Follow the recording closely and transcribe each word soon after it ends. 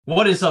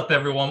What is up,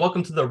 everyone?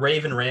 Welcome to the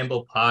Rave and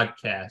Ramble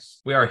podcast.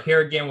 We are here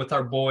again with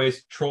our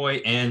boys,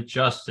 Troy and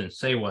Justin.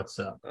 Say what's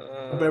up.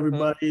 Up,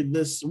 everybody.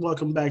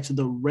 Welcome back to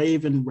the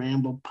Rave and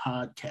Ramble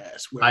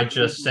podcast. I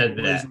just said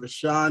that.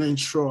 Rashawn and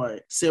Troy.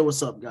 Say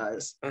what's up,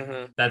 guys.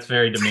 That's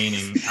very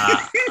demeaning.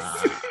 I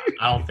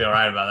don't feel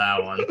right about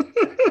that one.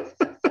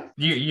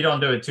 You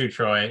don't do it too,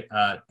 Troy.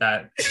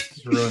 That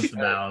just ruins the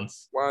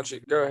balance. Why don't you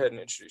go ahead and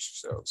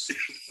introduce yourselves?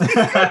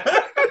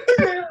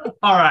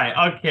 All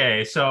right.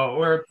 Okay. So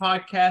we're a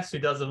podcast who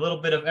does a little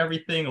bit of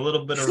everything, a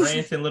little bit of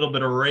ranting, a little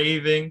bit of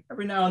raving.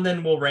 Every now and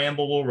then we'll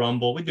ramble, we'll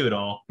rumble. We do it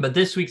all. But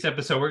this week's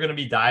episode, we're going to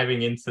be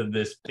diving into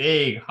this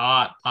big,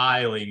 hot,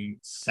 piling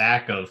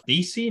sack of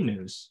DC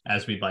news,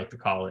 as we'd like to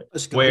call it,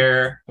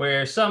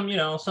 where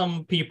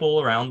some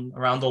people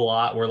around the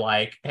lot were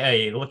like,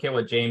 "Hey, look at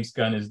what James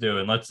Gunn is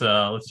doing. Let's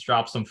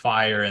drop some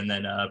fire and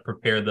then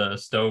prepare the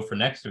stove for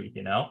next week."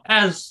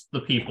 As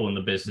the people in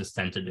the business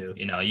tend to do.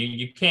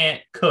 You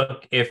can't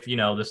cook if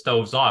the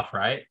stove's off,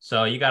 right?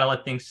 So you got to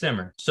let things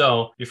simmer.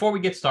 So before we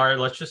get started,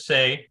 let's just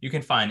say you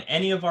can find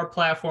any of our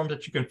platforms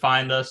that you can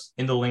find us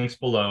in the links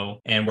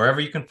below, and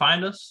wherever you can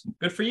find us,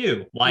 good for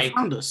you. Like,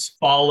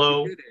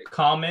 follow,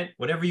 comment,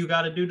 whatever you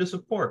got to do to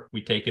support.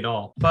 We take it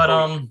all. But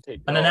an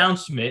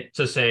announcement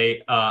to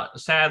say,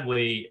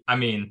 sadly,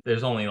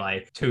 there's only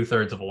like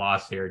 2/3 of a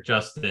loss here.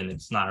 Justin,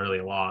 it's not really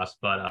a loss,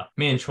 but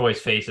me and Troy's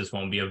faces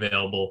won't be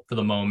available for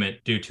the moment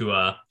due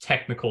to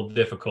technical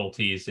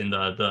difficulties in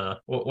the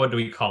what do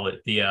we call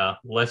it? The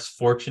less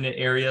fortunate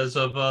areas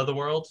of the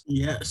world.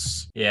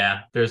 Yes.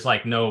 Yeah. There's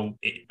like no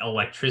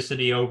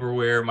electricity over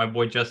where my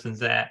boy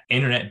Justin's at.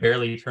 Internet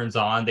barely turns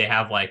on. They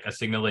have like a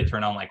signal they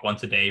turn on like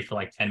once a day for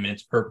like 10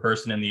 minutes per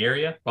person in the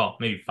area. Well,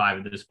 maybe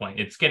 5 at this point.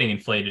 It's getting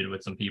inflated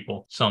with some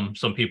people. Some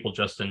people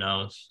Justin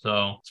knows.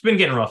 So it's been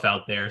getting rough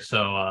out there.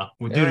 So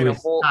due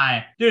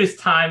to his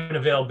time and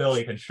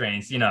availability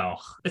constraints,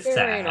 it's there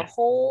sad. Ain't a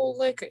whole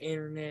lick of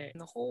internet in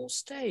the whole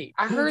state.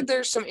 I heard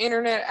there's some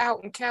internet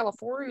out in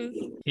California.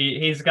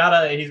 He's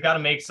gotta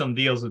make some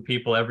deals with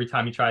people every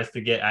time he tries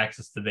to get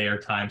access to their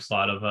time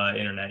slot of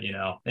internet,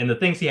 and the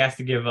things he has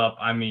to give up.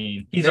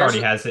 He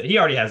already has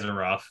it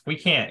rough. We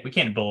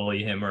can't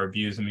bully him or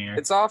abuse him here.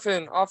 It's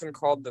often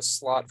called the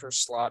slot for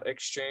slot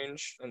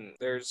exchange, and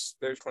there's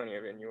plenty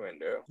of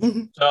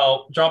innuendo.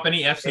 So drop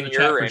any F's in the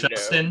chat for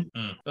Justin.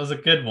 That was a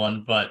good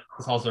one, but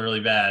it's also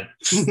really bad.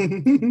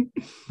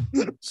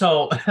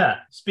 So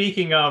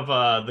speaking of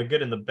the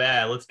good and the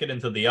bad, let's get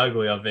into the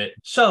ugly of it.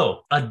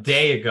 So a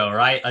day ago,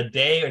 right?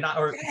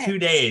 2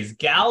 days,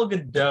 Gal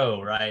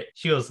Gadot, right?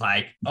 She was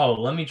like, "Oh,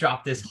 let me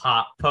drop this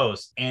hot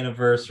post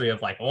anniversary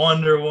of like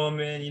Wonder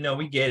Woman.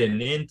 We getting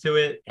into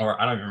it." Or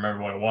I don't even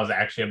remember what it was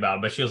actually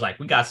about, but she was like,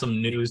 "We got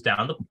some news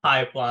down the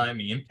pipeline,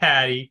 me and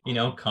Patty,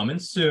 coming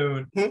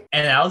soon." And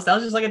that was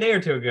just like a day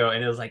or two ago.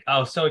 And it was like,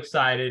 oh, so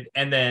excited.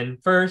 And then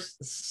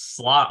first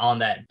slot on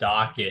that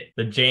docket,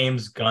 the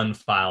James Gunn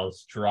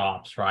files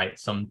drops, right?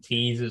 Some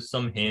teasers,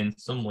 some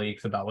hints, some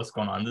leaks about what's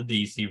going on in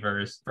the DC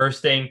verse.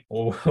 First thing,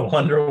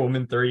 Wonder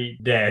Woman 3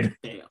 dead.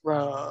 Damn,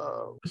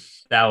 bro.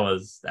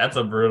 That's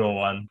a brutal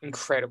one.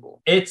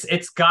 Incredible.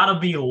 It's gotta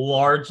be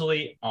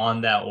largely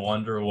on that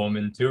Wonder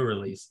Woman 2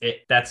 release.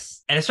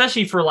 And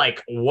especially for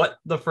like what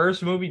the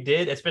first movie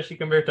did, especially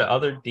compared to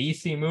other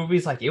DC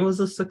movies, like it was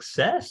a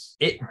success.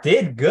 It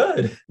did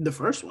good. The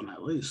first one,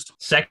 at least.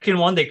 Second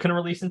one, they couldn't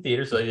release in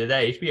theaters, so they did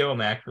that HBO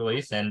Max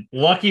release, and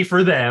lucky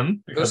for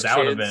them, because that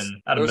would have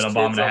been a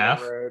bomb and a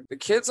half. The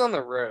kids on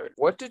the road.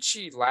 What did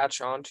she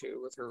latch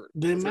onto with her?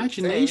 The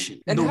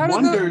imagination, and the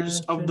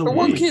wonders of the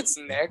one kid's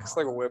neck's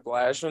like a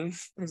whiplash, and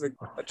he's like,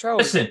 a child.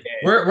 Listen,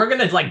 we're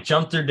gonna like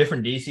jump through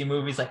different DC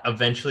movies like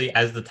eventually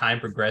as the time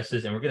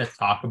progresses, and we're gonna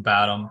talk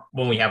about them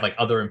when we have like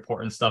other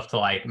important stuff to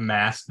like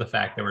mask the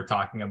fact that we're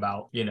talking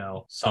about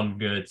some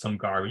good, some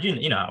garbage.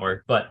 You know how it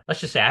works. But let's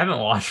just say I haven't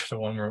watched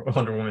Wonder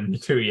Woman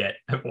 2 yet.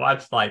 I've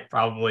watched like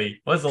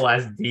probably what's the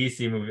last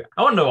DC movie?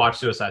 I wanted to watch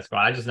Suicide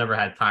Squad. I just never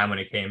had time when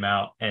it came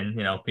out, and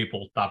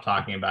people stopped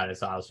talking about it,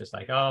 so I was just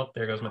like, oh,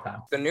 there goes my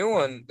time. The new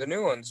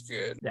one's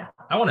good. Yeah,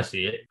 I want to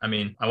see it. I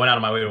went out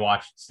of my way to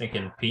watch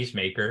stinking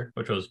Peacemaker,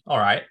 which was all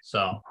right.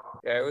 So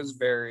yeah,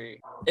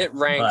 it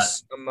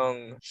ranks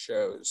among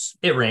shows.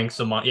 It ranks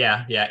among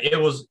it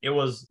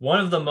was one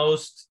of the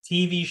most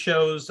TV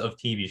shows of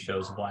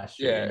last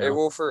year. Yeah, it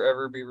will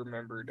forever be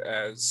remembered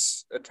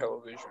as a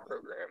television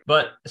program.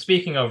 But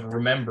speaking of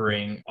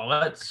remembering,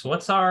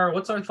 what's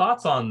our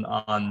thoughts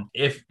on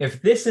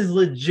if this is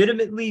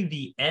legitimately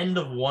the end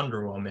of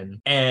Wonder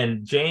Woman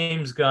and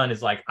James Gunn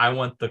is like, I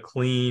want the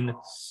clean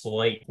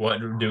slate. What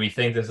do we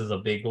think? This is a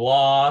big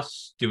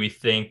loss? Do we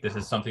think this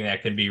is something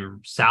that can be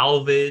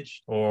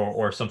salvaged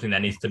or something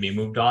that needs to be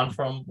moved on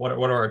from? What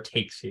are our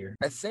takes here?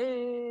 I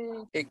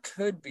think it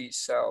could be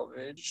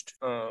salvaged.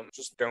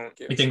 Just don't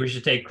give. You think we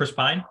should take Chris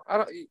Pine?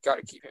 You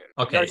gotta keep him.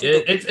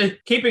 Okay,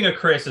 keeping a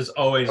Chris is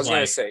always. I was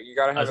gonna say you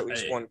gotta have at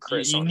least one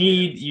Chris. You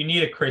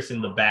need a Chris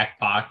in the back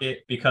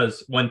pocket,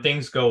 because when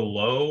things go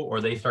low or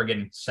they start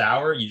getting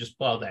sour, you just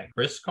pull out that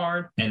Chris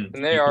card and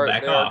they are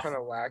kind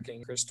of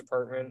lacking Chris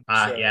department.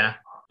 Yeah.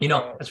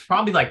 It's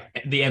probably like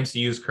the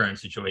MCU's current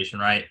situation,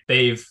 right?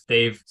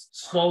 They've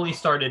slowly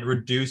started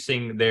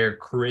reducing their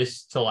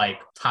Chris to like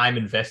time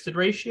invested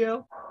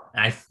ratio.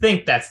 And I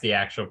think that's the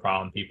actual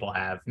problem people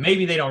have.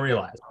 Maybe they don't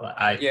realize, but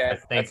I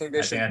think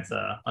that's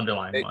the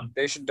underlying one.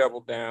 They should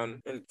double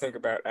down and think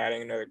about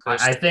adding another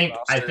Chris to the I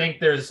roster. think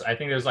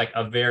there's like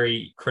a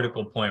very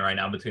critical point right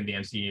now between the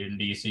MCU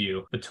and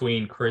DCU,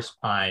 between Chris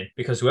Pine,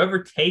 because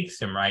whoever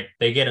takes him, right,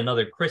 they get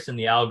another Chris in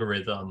the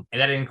algorithm, and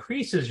that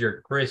increases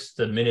your Chris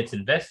to minutes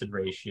invested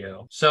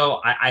ratio. So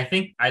I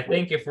think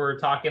if we're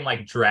talking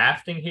like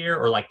drafting here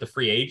or like the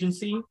free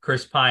agency,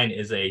 Chris Pine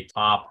is a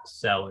top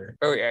seller.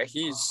 Oh yeah,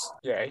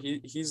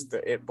 he's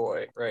the it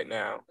boy right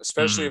now,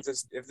 especially if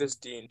this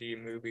D&D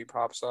movie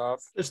pops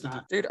off. It's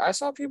not. Dude, I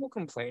saw people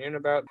complaining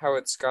about how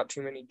it's got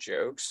too many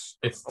jokes.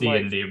 It's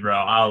D&D, bro.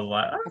 I was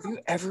like, have you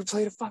ever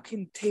played a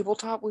fucking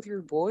tabletop with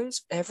your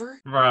boys ever?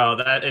 Bro,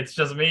 it's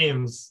just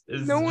memes.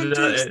 No one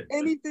takes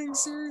anything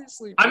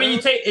seriously, bro. I mean, you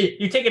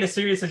take it as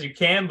serious as you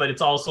can, but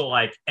it's also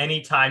like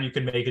anytime you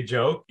can make a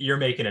joke, you're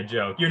making a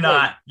joke. You're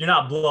not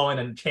blowing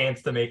a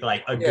chance to make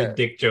like a good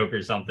dick joke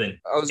or something.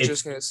 I was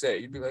just gonna say,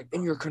 you'd be like,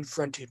 and you're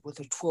confronted with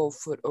a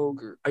 12-foot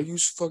ogre. I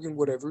use fucking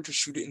whatever to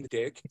shoot it in the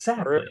dick.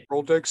 Exactly. All right,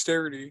 roll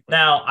dexterity.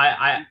 Now,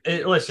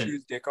 listen. Shoot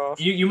his dick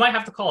off. You might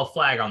have to call a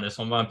flag on this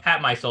one. I'm gonna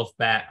pat myself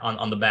back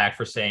on the back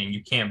for saying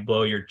you can't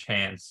blow your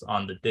chance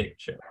on the dick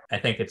joke. I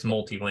think it's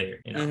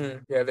multi-layered.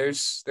 Yeah,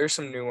 there's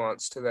some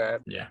nuance to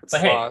that. Yeah, it's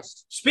but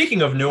lost. Hey,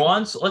 speaking of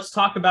nuance, let's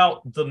talk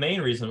about the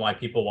main reason why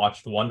people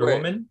watched Wonder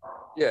Woman.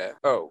 Yeah.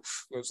 Oh,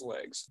 those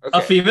legs. Okay.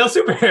 A female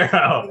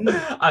superhero.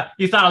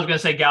 You thought I was gonna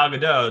say Gal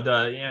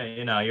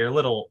Gadot. You're a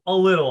little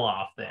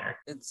off there.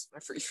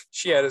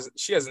 She has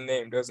a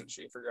name, doesn't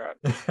she? Forgot.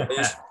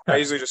 I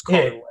usually just call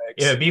her legs.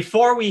 Yeah.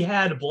 Before we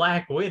had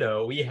Black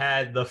Widow, we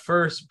had the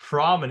first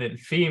prominent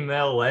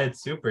female-led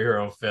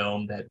superhero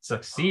film that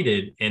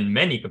succeeded in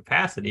many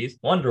capacities.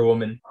 Wonder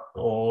Woman,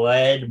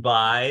 led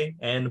by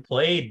and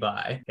played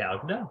by Gal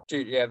Gadot.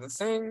 Dude, yeah. The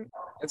thing,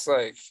 it's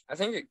like I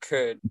think it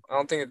could. I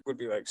don't think it would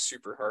be like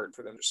super hard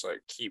for them to just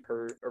like keep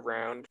her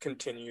around,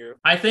 continue.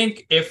 I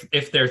think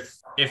if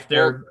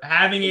they're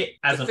having it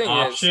as an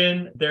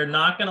option, they're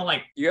not gonna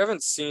like. You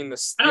haven't seen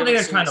this. I don't think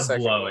they're trying to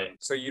blow it.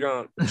 So you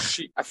don't.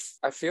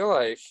 I feel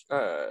like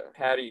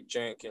Patty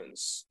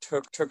Jenkins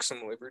took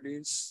some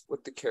liberties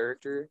with the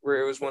character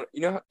where it was one.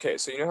 Okay,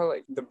 so you know how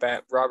like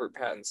Robert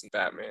Pattinson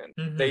Batman,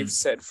 they've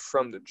said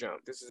from the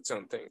jump, this is its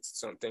own thing. It's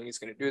its own thing. He's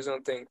gonna do his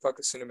own thing. Fuck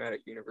the cinematic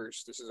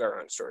universe. This is our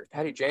own story.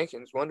 Patty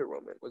Jenkins Wonder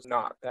Woman was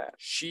not that.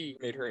 She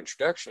made her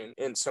introduction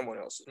in someone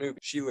else's movie.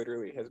 She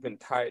literally has been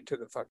tied to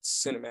the fucking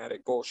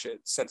cinematic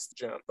bullshit since the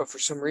jump. But for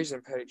some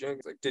reason, Patty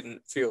Jenkins like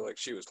didn't feel like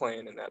she was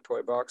playing in that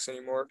toy box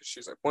anymore.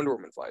 She's like, Wonder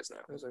Woman flies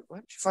now. I was like,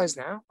 what? She flies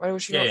now? Why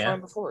was she not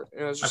flying before?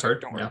 And I was just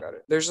don't worry about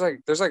it. There's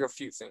like a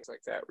few things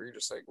like that where you're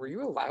just like, were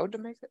you allowed to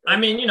make that? I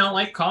mean,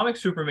 like comic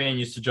Superman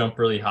used to jump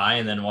really high,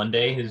 and then one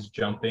day his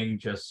jumping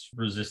just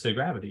resisted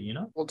gravity.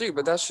 Well, dude,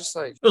 but that's just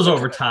like it was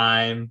over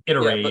time,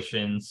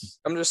 iterations.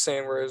 I'm just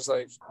saying, whereas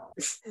like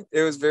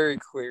it was very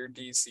clear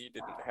DC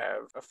didn't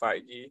have a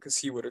Feige because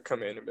he would have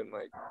come in and been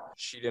like,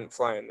 she didn't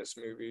fly in this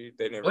movie.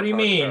 They never. What do you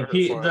mean?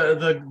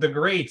 The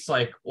greats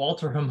like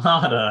Walter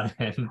Hamada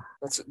and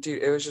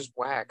dude, it was just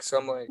whack. So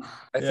I'm like,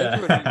 I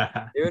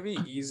think it would be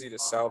easy to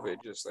salvage.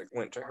 Just like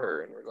went to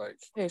her and we're like,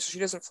 hey, so she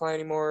doesn't fly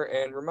anymore.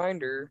 And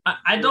reminder,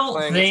 I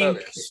don't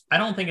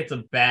think it's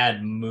a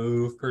bad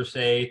move per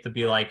se to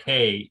be like,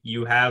 hey,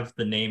 you have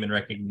the name and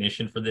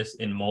recognition for this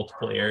in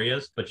multiple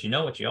areas, but you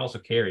know what? She also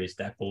carries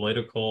that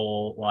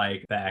political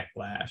like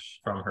backlash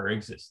from her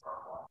existence.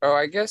 Oh,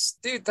 I guess,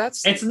 dude,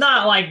 it's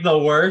not like the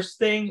worst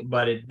thing,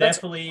 but it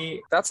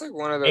definitely that's like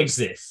one of those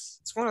exists.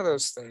 It's one of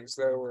those things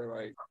though where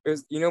like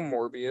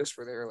Morbius,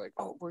 where they're like,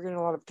 oh, we're getting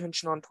a lot of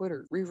attention on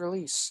Twitter,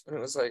 re-release, and it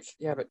was like,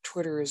 yeah, but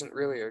Twitter isn't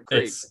really a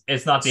great.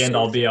 It's not the end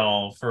all be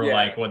all for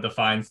like what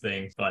defines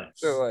things, but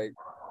so like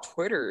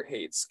Twitter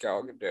hates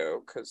Gal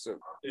Gadot because of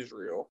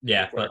Israel.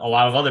 Yeah, but a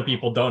lot of other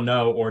people don't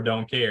know or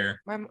don't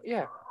care.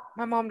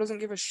 My mom doesn't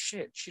give a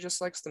shit. She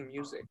just likes the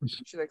music.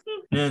 She like.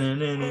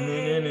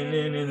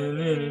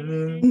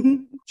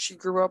 She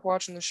grew up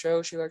watching the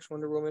show. She likes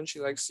Wonder Woman. She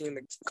likes seeing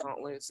the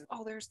gauntlets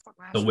and there's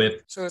the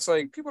whip. So it's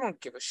like people don't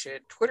give a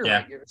shit. Twitter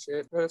might give a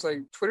shit, but it's like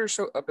Twitter's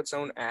so up its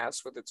own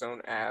ass with its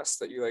own ass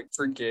that you like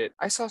forget.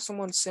 I saw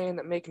someone saying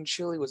that making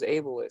chili was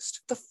ableist.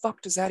 What the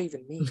fuck does that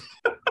even mean?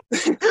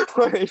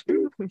 Like,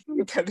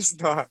 that is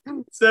not.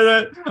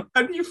 So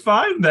how do you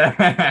find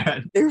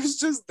that? It was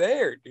just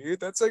there, dude.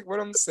 That's like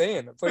what I'm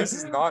saying. The place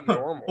is not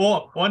normal.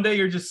 Well, one day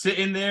you're just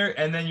sitting there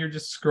and then you're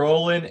just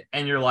scrolling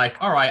and you're like,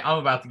 all right, I'm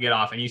about to get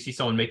off. And you see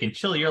someone making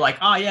chili. You're like,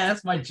 oh yeah,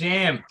 that's my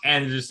jam.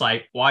 And it's just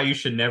like, why you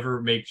should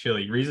never make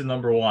chili. Reason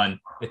number one,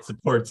 it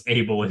supports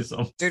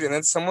ableism. Dude, and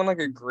then someone like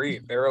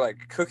agreed. They were like,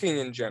 cooking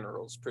in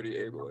general is pretty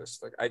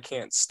ableist. Like, I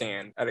can't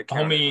stand at a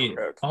counter to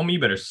cook. Homie, you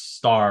better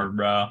starve,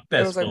 bro.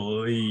 Best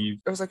believe.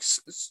 It was like,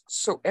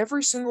 so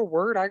every single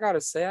word I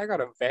gotta say, I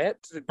gotta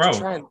vet to bro,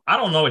 try and... I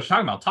don't know what you're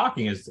talking about.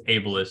 Talking is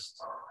ableist.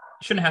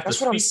 shouldn't have That's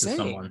to what I'm speak to saying.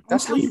 someone.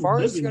 That's how Honestly,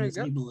 far this is living gonna is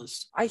go.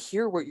 ableist. I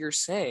hear what you're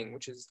saying,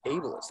 which is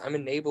ableist. I'm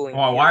enabling.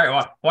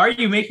 Why are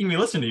you making me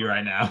listen to you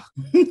right now?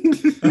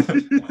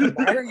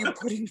 Why are you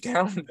putting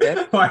down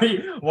deaf?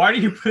 Why are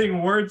you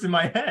putting words in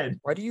my head?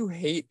 Why do you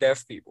hate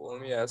deaf people?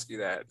 Let me ask you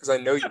that, because I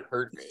know you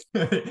heard me.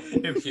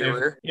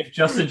 if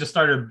Justin just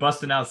started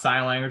busting out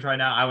sign language right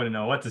now, I wouldn't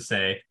know what to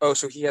say. Oh,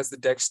 so he has the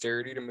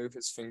dexterity to move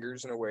his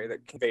fingers in a way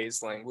that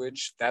conveys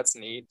language. That's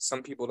neat.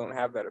 Some people don't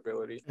have that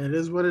ability. It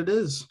is what it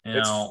is.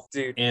 You know,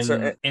 dude.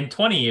 In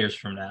 20 years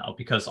from now,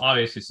 because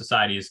obviously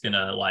society is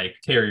gonna like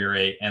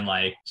deteriorate and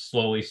like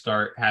slowly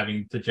start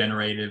having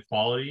degenerative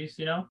qualities,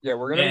 you know? Yeah,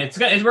 we're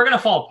gonna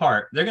fall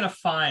apart. They're gonna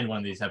find one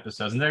of these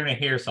episodes and they're gonna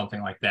hear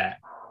something like that.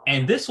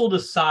 And this will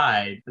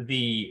decide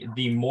the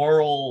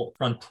moral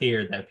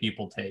frontier that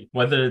people take,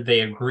 whether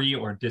they agree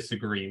or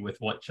disagree with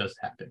what just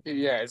happened.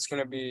 Yeah, it's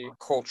gonna be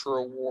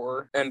cultural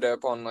war. End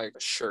up on like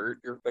a shirt,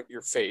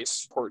 your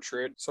face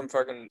portrait. Some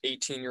fucking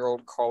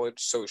 18-year-old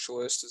college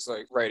socialist is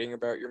like writing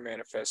about your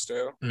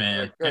manifesto.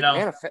 Man,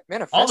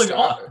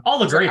 manifesto. all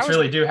the greats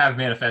really do have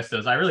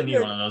manifestos. I really need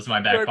one of those in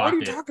my back pocket. What are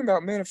you talking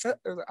about,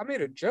 manifesto? I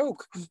made a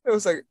joke. It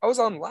was like I was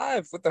on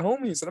live with the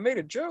homies and I made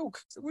a joke.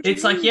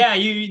 It's like, yeah,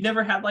 you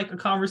never had like a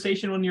conversation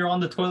when you're on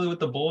the toilet with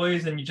the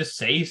boys and you just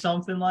say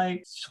something like,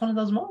 it's just one of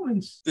those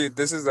moments. Dude,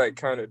 this is like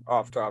kind of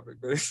off topic,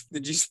 but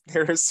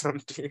there was some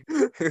dude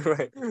who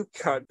like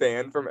got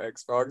banned from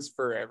Xbox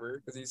forever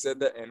because he said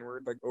the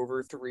N-word like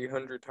over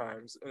 300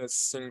 times in a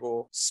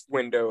single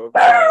window of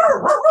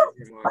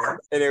time.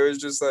 And it was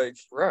just like,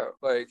 bro,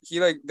 like they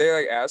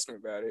like asked him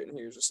about it and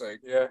he was just like,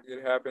 yeah,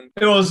 it happened.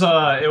 It was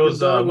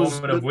a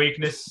moment of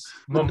weakness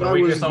on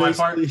my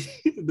part.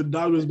 The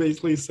dog was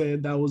basically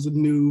saying that was a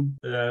noob.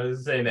 Yeah,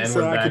 saying the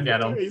N-word back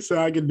at him. He said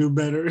I can do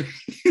better.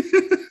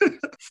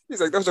 He's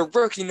like, those are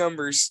rookie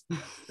numbers.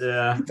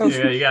 Yeah,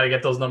 you gotta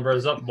get those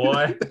numbers up,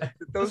 boy.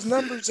 Those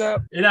numbers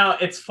up. You know,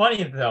 it's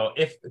funny though.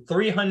 If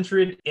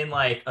 300 in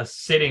like a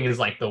sitting is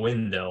like the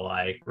window,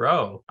 like,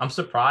 bro, I'm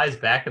surprised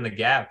back in the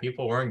gap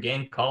people weren't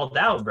getting called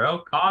out,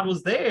 bro. COD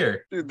was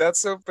there. Dude, that's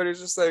so funny.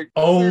 It's just like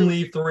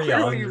only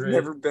 300. You've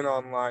never been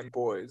online,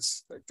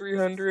 boys. Like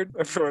 300.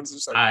 Everyone's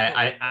just like,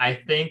 I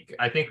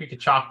think we could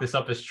chalk this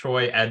up as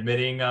Troy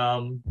admitting.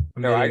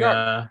 No, I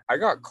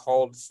got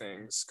called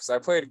things because I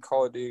played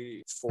Call of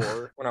Duty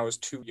 4 when I was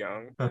too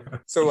young.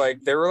 So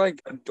like there were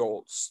like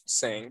adults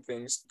saying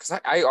things because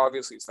I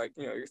obviously, it's like,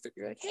 you know,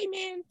 you're like, hey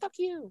man, fuck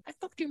you, I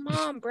fucked your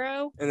mom,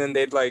 bro. And then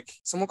they'd like,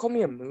 someone called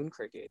me a moon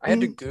cricket. I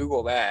had to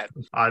Google that.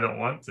 I don't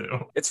want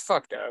to. It's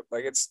fucked up.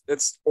 Like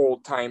it's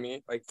old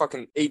timey, like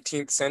fucking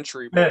 18th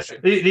century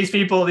bullshit. These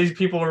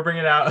people were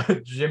bringing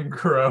out Jim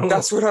Crow.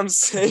 That's what I'm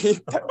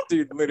saying.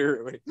 Dude,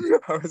 literally.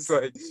 I was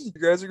like,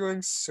 you guys are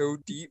going so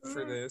deep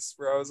for this,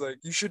 where I was like,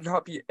 you should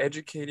not be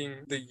educating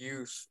the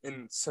youth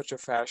in such a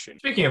fashion.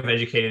 Speaking of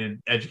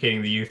educating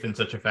the youth in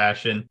such a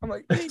fashion, I'm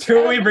like, hey,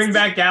 should we bring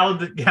back Gal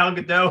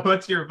Gadot?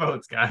 What's your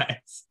votes, guys?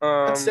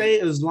 I'd say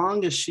as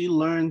long as she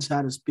learns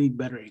how to speak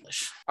better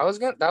English. That was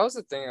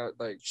the thing.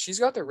 Like, she's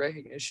got the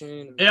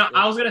recognition. You know,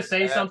 I was gonna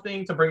say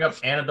something to bring up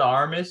Anna de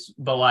Armas,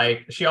 but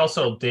like she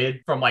also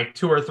did from like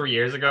 2 or 3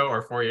 years ago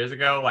or 4 years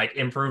ago, like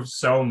improved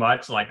so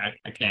much. Like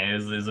I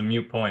can't. It's a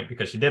mute point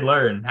because she did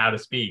learn how to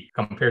speak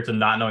compared to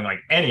not knowing like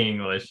any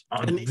English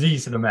a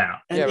decent amount.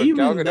 And yeah, even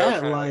Gal Gadot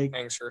that, like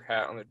hangs her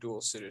hat on the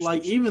dual citizenship.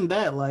 Like even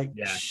that, like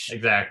yeah,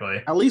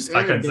 exactly. At least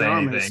Anna de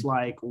Armas,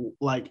 like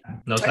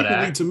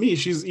technically to me,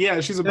 she's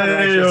a better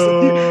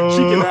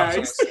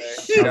actress.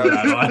 She can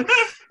act.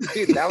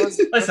 Dude, that was.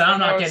 Listen, I'm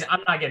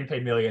not getting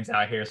paid millions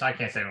out here, so I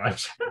can't say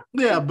much.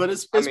 Yeah, but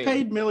it's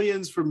paid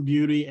millions from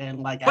beauty,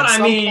 and like at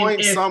some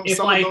point, some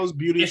of those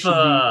beauty should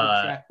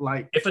be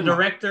like. If a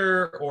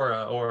director or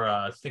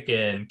a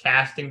sticking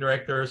casting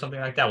director or something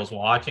like that was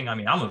watching, I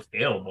mean, I'm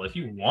available. If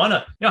you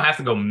wanna, you don't have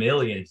to go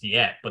millions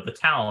yet, but the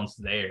talent's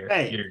there.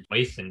 Hey, you're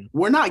wasting.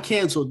 We're not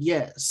canceled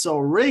yet, so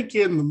rake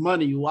in the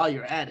money while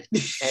you're at it.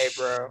 Hey,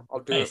 bro, I'll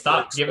do it.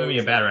 Stop giving me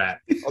a bad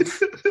rap.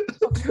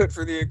 I'll do it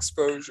for the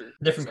exposure.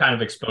 Different kind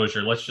of exposure.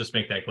 Let's just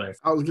make that clear.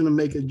 I was gonna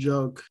make a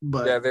joke,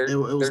 but yeah,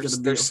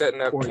 they're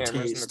setting up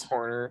cameras in the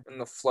corner, and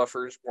the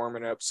fluffer's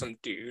warming up some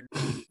dude.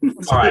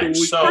 All right,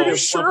 so are you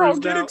sure I'll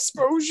get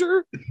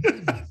exposure?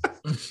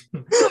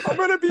 I'm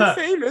gonna be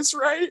famous,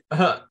 right?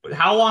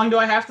 How long do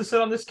I have to sit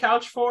on this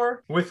couch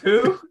for? With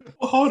who?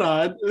 Well, hold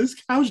on, this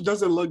couch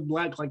doesn't look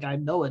black like I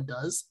know it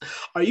does.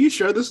 Are you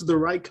sure this is the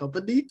right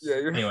company?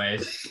 Yeah.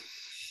 Anyways.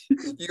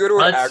 You go to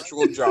an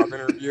actual job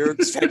interview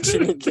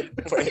expecting to get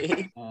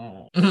played.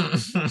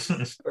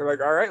 They're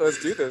like, all right,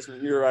 let's do this. And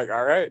you're like,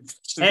 all right,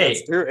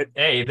 let's do it.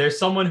 Hey, there's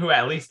someone who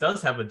at least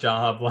does have a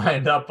job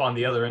lined up on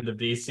the other end of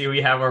DC.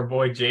 We have our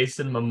boy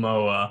Jason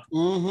Momoa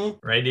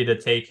ready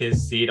to take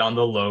his seat on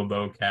the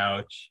Lobo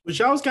couch. Which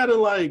I was kind of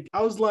like,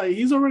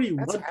 he's already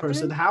one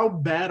person. How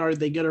bad are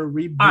they going to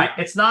reboot? All right,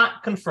 it's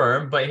not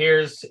confirmed, but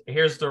here's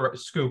the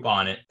scoop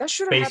on it. That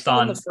should have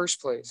happened in the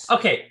first place.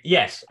 Okay,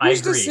 yes, I agree.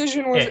 Whose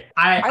decision was it?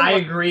 I I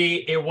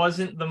agree. It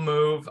wasn't the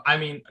move. I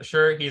mean,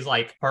 sure, he's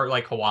like part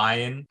like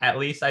Hawaiian, at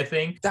least I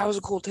think. That was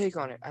a cool take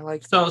on it. I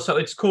like. So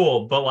it's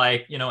cool, but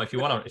like, you know, if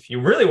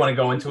you really want to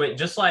go into it,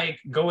 just like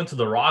go into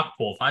the rock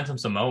pool, find some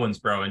Samoans,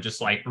 bro, and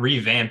just like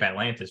revamp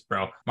Atlantis,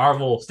 bro.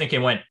 Marvel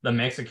stinking went the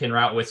Mexican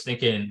route with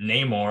stinking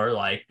Namor,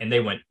 like, and they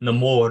went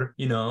Namor,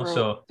 you know, bro,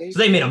 so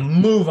they made a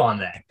move on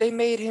that. They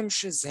made him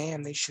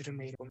Shazam. They should have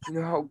made him. You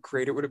know how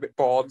great it would have been?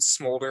 Bald,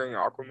 smoldering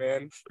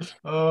Aquaman.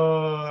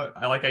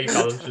 I like how you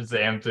call him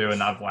Shazam too, and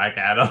not Black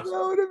Adam. That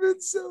would have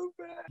been so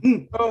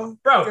bad. Oh,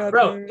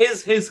 bro,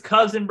 his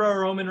cousin, bro,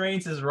 Roman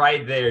Reigns is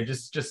right there.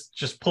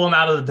 Just pull him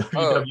out of the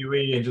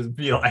WWE and just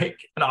be like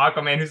an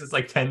Aquaman who's just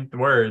like 10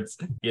 words,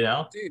 you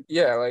know? Dude,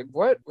 yeah, like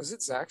what was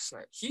it? Zack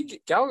Snyder.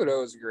 Gal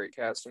Gadot is a great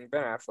casting.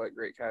 Ben Affleck,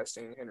 great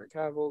casting. Henry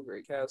Cavill,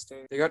 great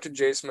casting. They got to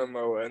Jason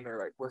Momoa and they're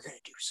like, we're gonna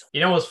do something.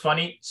 You know what's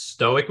funny?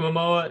 Stoic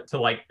Momoa to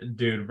like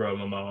dude, bro,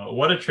 Momoa.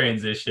 What a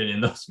transition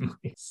in those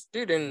movies.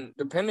 Dude, and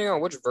depending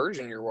on which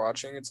version you're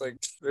watching, it's like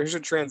there's a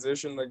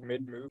transition like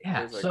mid-movie.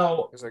 Yeah, there's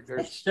just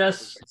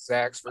like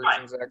Zach's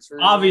version.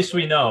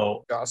 Obviously,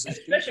 no.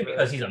 Especially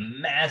because he's a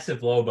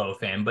massive Lobo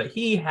fan, but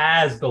he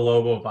has the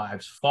Lobo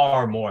vibes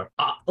far more.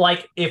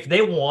 Like, if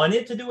they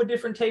wanted to do a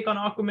different take on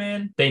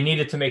Aquaman, they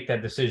needed to make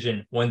that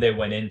decision when they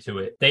went into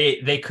it.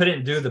 They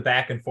couldn't do the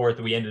back and forth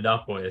we ended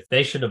up with.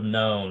 They should have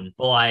known.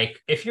 But like,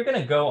 if you're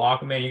gonna go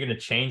Aquaman, you're gonna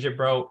change it,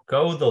 bro.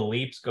 Go the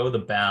leaps, go the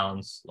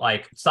bounds.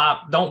 Like,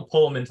 don't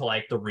pull him into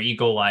like the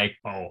regal, like,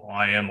 oh,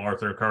 I am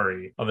Arthur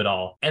Curry of it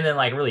all, and then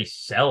like really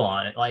sell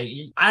on it. Like,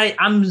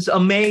 I'm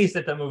amazed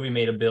that the movie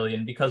made $1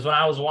 billion, because when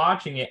I was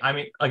watching it, I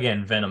mean,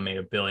 again, Venom made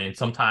 $1 billion.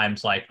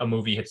 Sometimes like a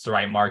movie hits the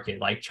right market.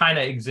 Like,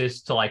 China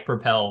exists to like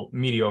propel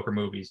mediocre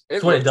movies.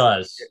 That's what it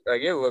does.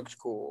 Like, it looked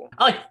cool.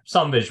 I like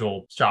some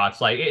visual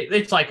shots. Like,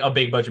 it's like a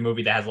big budget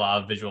movie that has a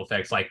lot of visual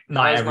effects. Like,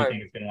 not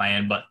everything is gonna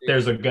land, but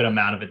there's a good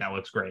amount of it that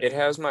looks great. It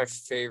has my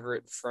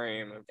favorite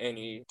frame of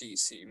any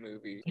DC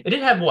movie. It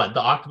did have what?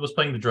 The octopus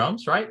playing the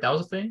drums, right? That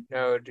was a thing?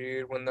 No,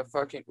 dude. When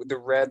with the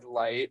red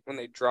light, when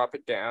they drop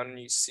it down and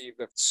you see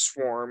the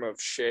swarm of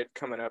shit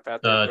coming up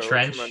at the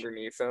trench from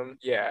underneath them.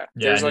 Yeah.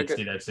 Yeah, I did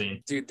see that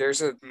scene. Dude,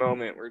 there's a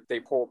moment where they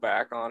pull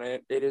back on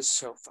it. It is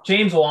so fun.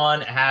 James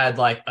Wan had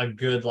like a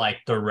good like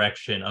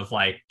direction of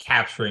like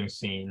capturing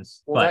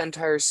scenes. Well, that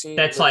entire scene.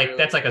 That's like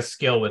a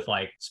skill with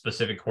like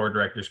specific horror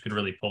directors could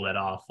really pull that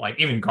off. Like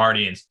even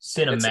Guardians,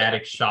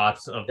 cinematic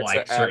shots of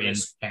like certain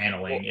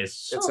paneling is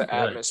so it's an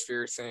good.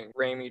 Atmosphere thing.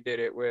 Raimi did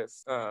it with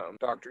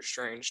Doctor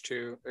Strange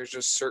too. There's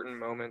just certain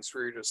moments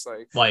where you're just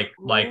like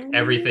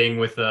everything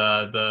with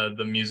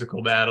the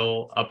musical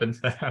battle up and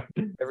down.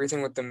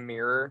 Everything with the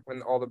mirror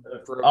when all the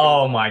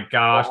oh my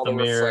gosh, the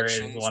mirror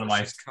is one of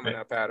my coming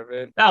up out of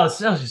it. That was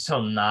just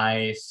so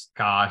nice.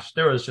 Gosh,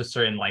 there was just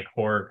certain like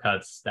horror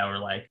cuts that were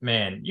like,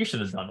 man, you should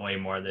have done way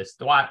more of this.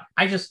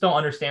 I just don't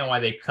understand why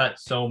they cut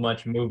so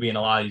much movie in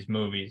a lot of these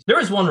movies. There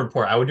was one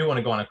report I do want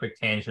to go on a quick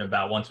tangent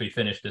about once we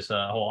finish this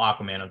whole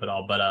Aquaman of it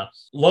all, but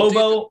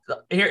Lobo.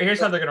 Here's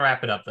how they're gonna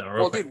wrap it up though.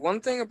 Well, dude,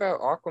 one thing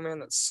about Aquaman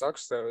that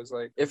sucks though is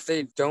like if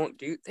they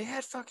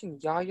had fucking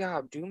Yahya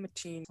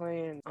Abdul-Mateen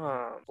playing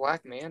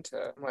Black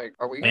Manta. I'm like,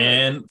 are we?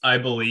 And I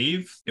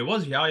believe it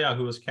was Yahya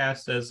who was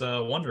cast as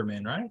Wonder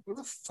Man, right? Who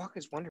the fuck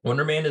is Wonder Man?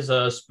 Wonder Man is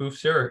a spoof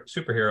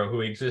superhero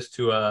who exists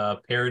to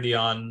parody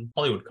on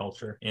Hollywood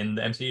culture in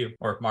the MCU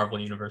or Marvel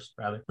universe,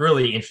 rather.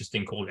 Really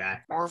interesting, cool guy.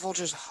 Marvel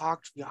just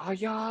hawked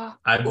Yahya.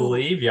 I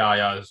believe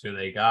Yahya is who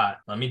they got.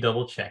 Let me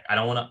double check. I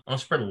don't want to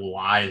spread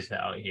lies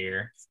out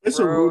here. It's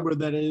a rumor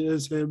that it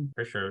is him.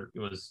 For sure, it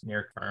was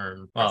near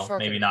confirmed. Well,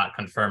 maybe not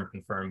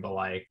confirmed, but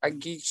like I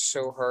geeked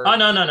so hard. Oh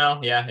no.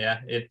 Yeah.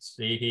 It's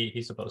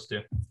he's supposed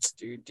to.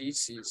 Dude,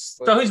 DC's.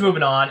 So he's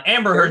moving on.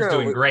 Amber Heard's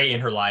doing great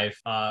in her life.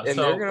 And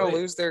they're gonna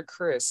lose their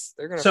Chris.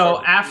 They're gonna.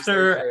 So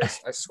after, Chris,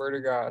 I swear to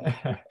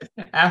God.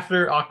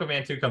 After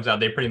Aquaman 2 comes out,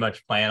 they pretty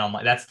much plan on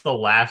like that's the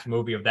last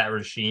movie of that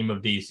regime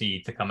of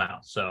DC to come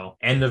out. So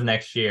end of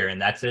next year,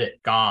 and that's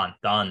it. Gone,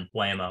 done,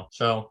 blammo.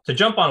 So to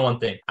jump on one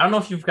thing, I don't know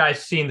if you've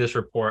guys seen this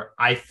report.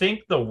 I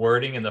think the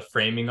wording and the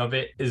framing of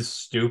it is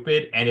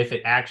stupid, and if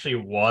it actually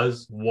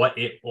was what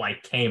it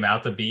like came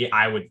out to be,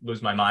 I would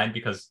lose my mind,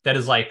 because that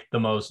is like the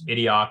most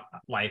idiotic,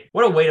 like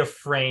what a way to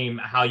frame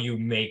how you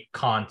make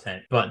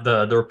content. But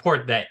the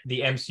report that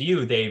the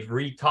MCU, they've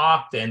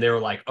re-talked and they were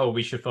like, oh,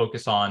 we should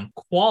focus on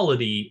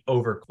quality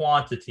over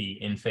quantity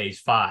in phase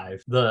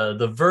 5.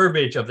 The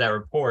verbiage of that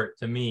report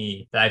to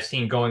me that I've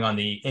seen going on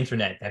the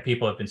internet that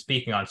people have been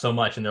speaking on so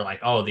much, and they're like,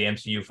 oh, the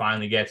MCU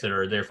finally gets it,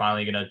 or they're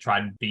finally gonna try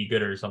to be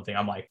good or something.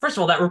 I'm like, first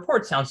of all, that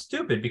report sounds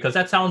stupid, because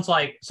that sounds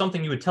like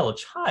something you would tell a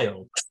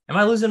child. Am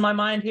I losing my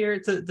mind here?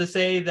 fair to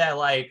say that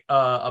like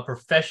a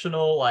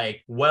professional,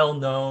 like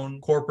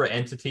well-known corporate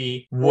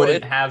entity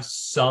wouldn't have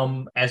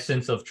some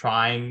essence of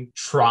trying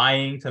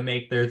to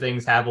make their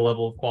things have a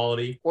level of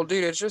quality? Well,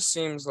 dude, it just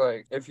seems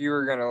like if you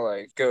were gonna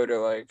like go to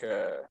like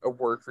a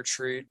work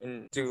retreat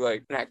and do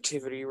like an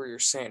activity where you're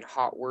saying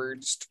hot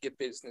words to get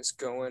business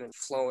going and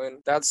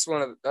flowing, that's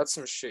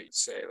some shit you'd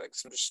say, like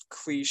some just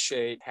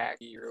cliche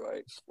hacky. You're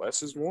like,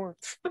 less is more.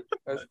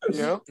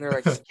 You know? And they're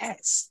like,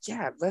 yes,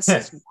 yeah, less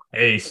is more.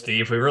 Hey,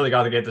 Steve, we really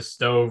got to get the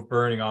stove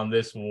burning on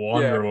this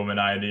Wonder Woman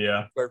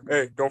idea. Like,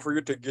 hey, don't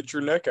forget to get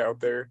your neck out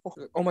there.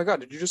 Oh my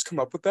God, did you just come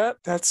up with that?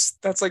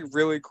 That's like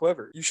really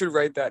clever. You should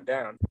write that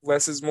down.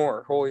 Less is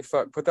more. Holy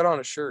fuck. Put that on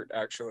a shirt,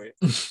 actually.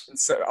 And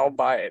so I'll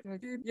buy it.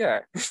 Like, dude, yeah.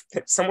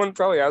 Someone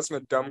probably asked him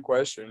a dumb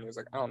question. He was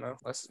like, I don't know.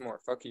 Less is more.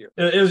 Fuck you.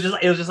 It was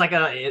just like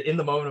in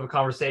the moment of a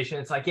conversation.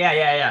 It's like,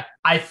 yeah.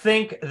 I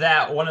think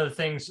that one of the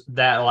things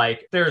that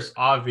like, there's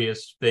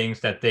obvious things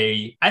that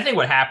I think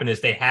what happened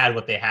is they had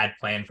what they had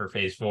planned for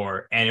phase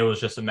 4, and it was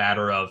just a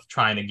matter of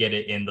trying to get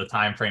it in the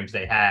time frames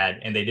they had,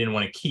 and they didn't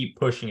want to keep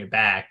pushing it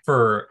back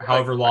for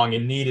however long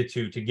it needed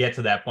to get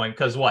to that point,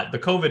 because the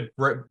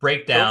COVID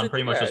breakdown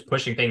pretty much was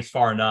pushing things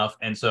far enough,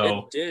 and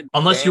so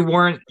unless you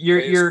weren't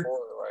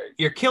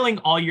you're killing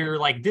all your,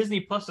 like,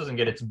 Disney Plus doesn't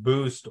get its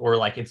boost or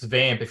like its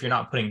vamp if you're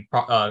not putting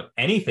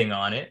anything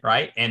on it,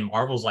 right? And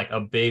Marvel's like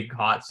a big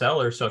hot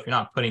seller, so if you're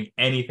not putting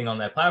anything on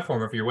that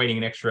platform, if you're waiting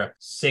an extra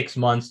 6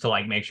 months to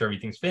like make sure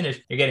everything's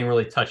finished, you're getting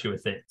really touchy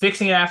with it.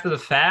 Fixing it after the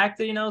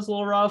fact, is a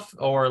little rough,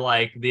 or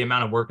like the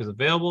amount of work is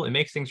available, it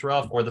makes things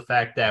rough, or the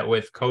fact that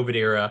with COVID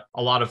era,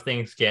 a lot of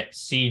things get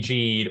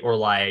CG'd, or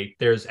like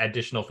there's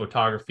additional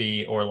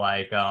photography or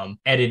like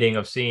editing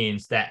of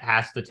scenes that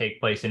has to take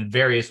place in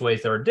various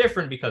ways that are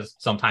different, because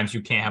sometimes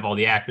you can't have all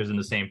the actors in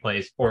the same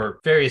place, or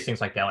various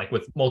things like that. Like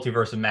with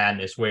Multiverse of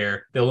Madness,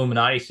 where the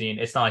Illuminati scene,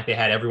 it's not like they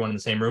had everyone in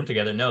the same room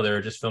together. No, they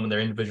were just filming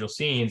their individual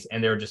scenes,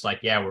 and they were just like,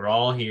 yeah, we're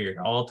all here,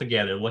 all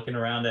together, looking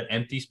around at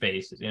empty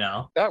spaces,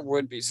 That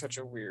would be such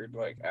a weird,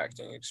 like,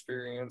 acting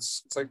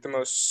experience. It's like the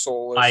most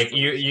soulless. Like,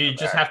 you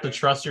just have to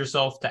trust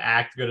yourself to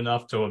act good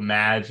enough to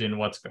imagine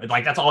what's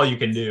like, that's all you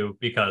can do,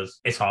 because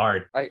it's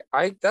hard.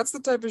 That's the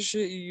type of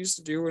shit you used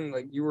to do when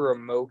like you were a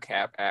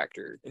mocap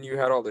actor and you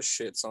had all the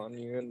shits on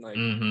you, and like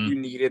you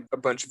needed a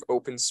bunch of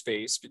open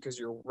space because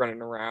you're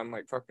running around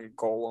like fucking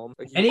Golem.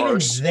 Like, and even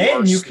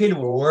then you can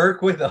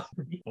work with other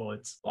people.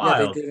 It's wild.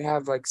 Yeah, they did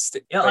have like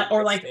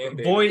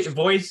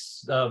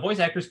voice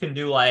actors can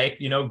do like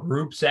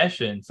group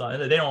sessions.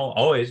 They don't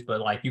always,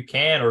 but like you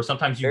can, or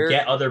sometimes you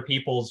get other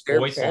people's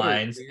voice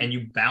lines, dude, and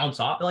you bounce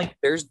off. Like,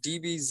 there's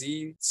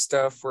DBZ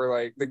stuff where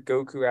like the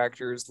Goku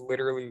actor is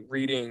literally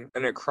reading,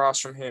 and across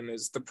from him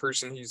is the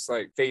person he's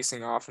like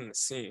facing off in the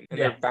scene, and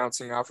they're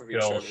bouncing off of each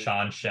other.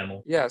 Sean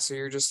Schemmel. Yeah, so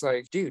you're just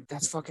like, dude,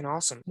 that's fucking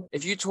awesome.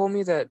 If you told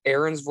me that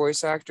Aaron's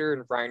voice actor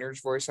and Reiner's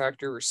voice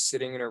actor were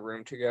sitting in a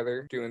room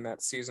together doing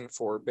that season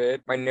 4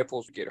 bit, my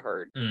nipples would get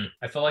hard.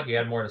 I felt like you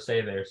had more to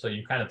say there, so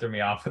you kind of threw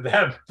me off with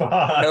that.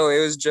 No,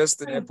 it was just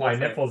the nipples. My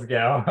nipples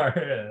get hard.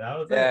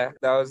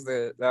 That was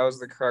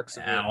the crux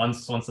of it.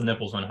 Once the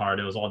nipples went hard,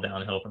 it was all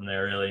downhill from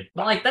there, really.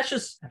 But like, that's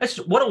just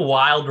what a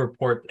wild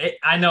report.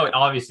 I know it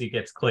obviously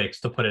gets clicks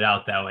to put it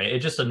out that way. It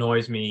just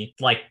annoys me.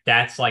 Like,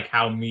 that's like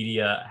how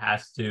media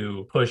has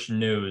to push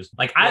news.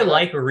 Like, I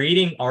like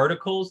reading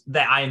articles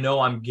that I know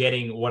I'm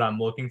getting what I'm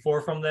looking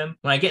for from them.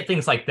 When I get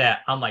things like that,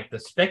 I'm like, the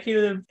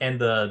speculative and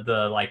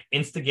the like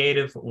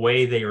instigative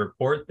way they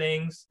report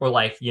things, or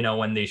like,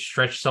 when they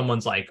stretch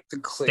someone's like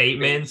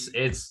statements,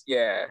 it's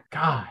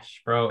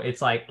gosh, bro,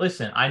 it's like,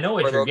 listen, I know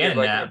what you're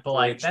getting at, but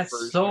like,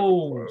 that's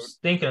so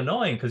stinking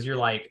annoying, because you're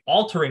like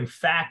altering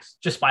facts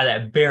just by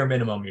that bare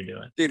minimum you're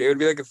doing. Dude, it would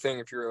be like a thing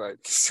if you were like,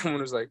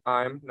 someone was like,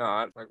 I'm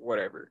not, like,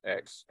 whatever,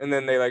 X, and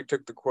then they like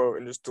took the quote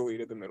and just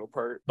deleted the middle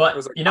part. But it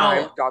was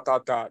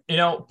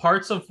like,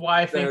 parts of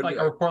why I think like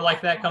a report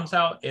like that comes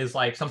out is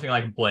like something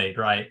like Blade,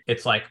 right?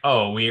 It's like,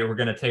 oh, we're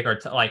gonna take our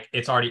like,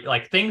 it's already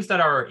like things that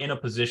are in a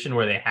position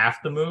where they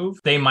have to move,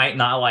 they might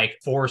not like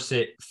force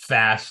it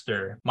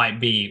faster, might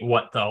be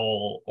what the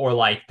whole, or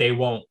like they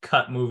won't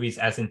cut movies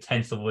as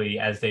intensively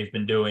as they've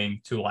been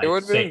doing to like. It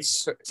would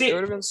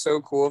have been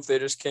so cool if they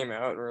just came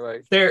out and were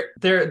like,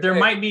 there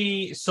might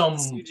be some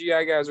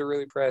CGI guys are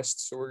really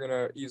pressed, so we're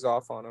gonna ease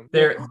off on them.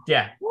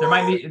 There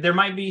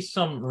might be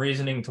some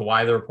reasoning to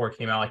why the report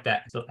came out like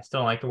that. So I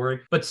still don't like the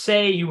word, but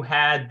say you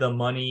had the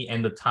money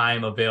and the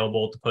time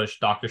available to push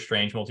Doctor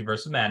Strange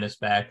Multiverse of Madness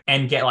back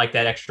and get like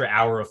that extra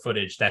hour of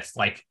footage that's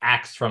like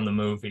acts from the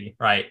movie,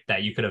 right?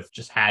 That you could have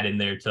just had in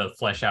there to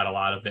flesh out a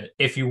lot of it.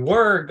 If you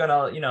were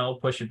gonna,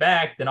 push it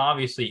back, then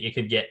obviously it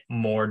could get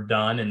more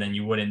done, and then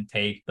you wouldn't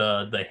take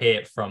the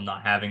hit from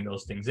not having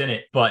those things in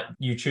it. But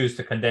you choose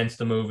to condense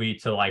the movie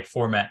to like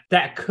format.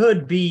 That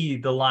could be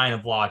the line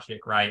of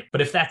logic, right?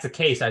 But if that's the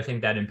case, I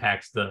think that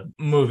impacts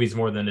the movies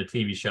more than the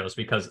TV shows,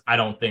 because I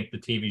don't think the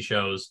TV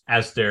shows,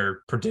 as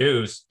they're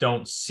produced,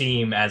 don't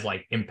seem as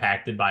like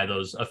impacted by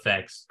those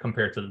effects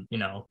compared to, you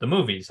know, the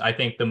movies. I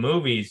think the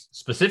movies,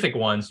 specific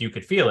ones, you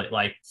could feel it.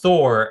 Like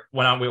Thor,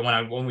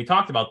 when we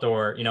talked about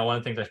Thor, you know, one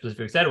of the things I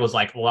specifically said was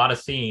like a lot of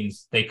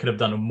scenes they could have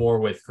done more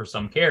with for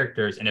some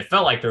characters, and it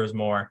felt like there was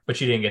more, but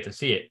you didn't get to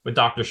see it. With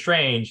Doctor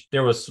Strange,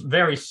 there was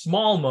very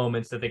small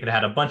moments that they could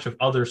have had a bunch of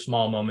other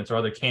small moments or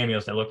other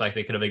cameos that looked like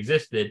they could have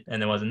existed,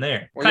 and it wasn't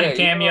there. Well, cutting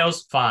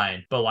cameos,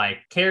 fine, but like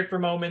character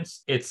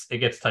moments, it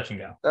gets touch and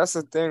go. That's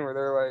the thing where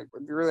they're like,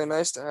 it'd be really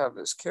nice to have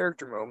this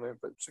character moment,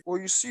 but it's like, well,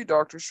 you see,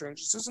 Doctor Strange,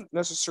 this isn't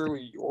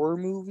necessarily your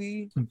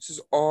movie, this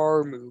is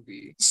our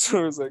movie.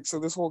 So it's like, so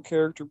this whole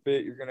character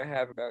bit you're gonna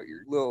have about your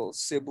little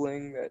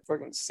sibling, that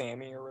fucking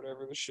Sammy or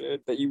whatever the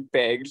shit, that you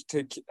begged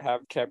to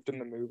have kept in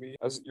the movie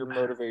as your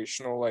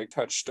motivational like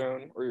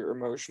touchstone or your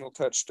emotional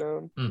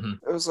touchstone.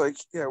 It was like,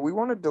 yeah, we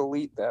want to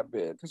delete that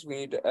bit because we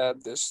need to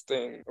add this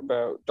thing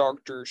about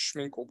Dr.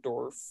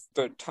 Schminkledorf,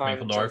 the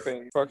time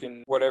jumping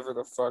fucking whatever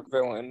the fuck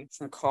villain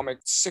from comic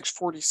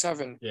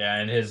 647. Yeah,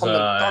 and his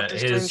Doctor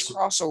Strange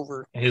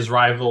crossover. His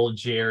rival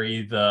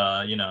Jerry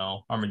the, you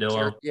know,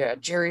 armadillo.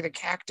 Jerry the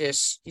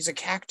cactus. He's a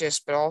cactus,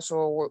 but also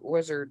a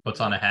wizard.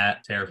 Puts on a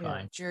hat.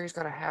 Terrifying. Yeah, Jerry's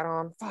got a hat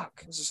on.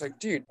 Fuck. It's just like,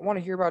 dude, I want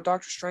to hear about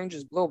Doctor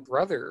Strange's little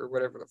brother or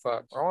whatever the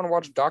fuck. I want to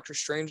watch Doctor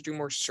Strange do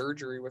more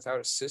surgery without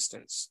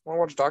assistance. I want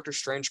to watch Doctor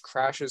Strange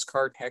crash his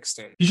car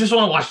texting. You just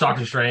want to watch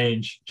Doctor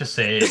Strange. Just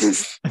say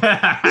it.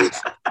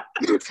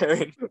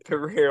 The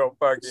real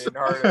fucking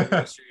hard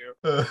issue.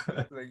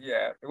 Like,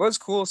 yeah, it was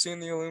cool seeing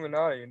the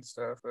Illuminati and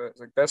stuff, but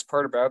like best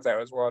part about that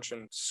was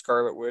watching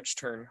Scarlet Witch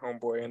turn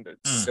homeboy into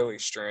silly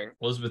string.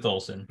 Elizabeth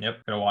Olsen.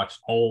 Yep, gotta watch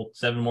whole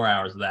 7 more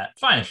hours of that.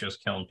 Fine, she was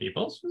killing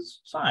people.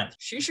 It's fine.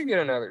 She should get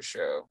another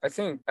show. I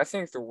think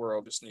the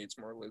world just needs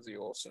more Lizzie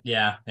Olsen.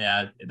 Yeah.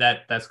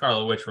 That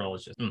Scarlet Witch role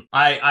is just.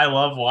 I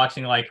love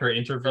watching like her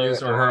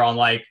interviews or her on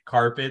like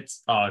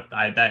carpets.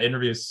 That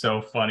interview is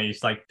so funny.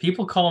 It's like,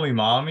 people call me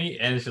mommy,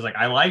 and she's like,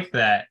 I like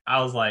that.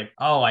 I was like,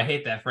 oh, I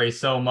hate that phrase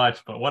so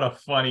much, but what a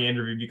funny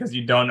interview because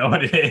you don't know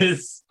what it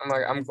is. I'm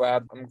like, I'm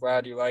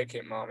glad you like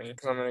it, mommy,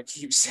 because I'm gonna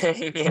keep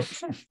saying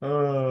it.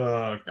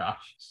 Oh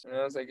gosh. And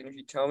I was like, and if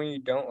you tell me you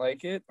don't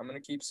like it, I'm gonna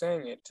keep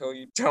saying it till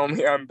you tell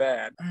me I'm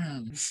bad.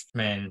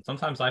 Man,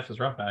 sometimes life is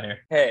rough out here.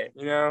 Hey,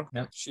 you know,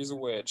 yep. She's a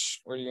witch.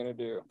 What are you gonna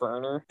do?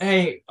 Burn her?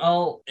 Hey,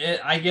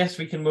 I guess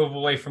we can move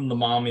away from the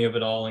mommy of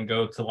it all and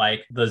go to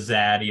like the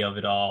zaddy of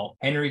it all.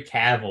 Henry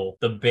Cavill,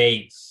 the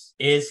base.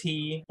 Is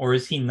he or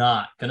is he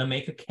not gonna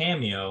make a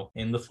cameo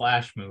in the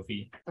Flash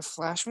movie? The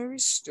Flash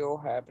movie's still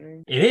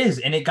happening? It is,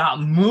 and it got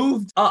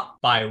moved up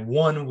by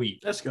 1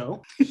 week. Let's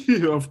go.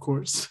 Of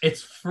course.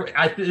 It's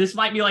this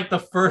might be like the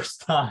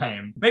first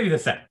time, maybe the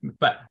second,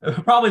 but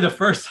probably the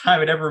first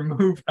time it ever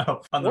moved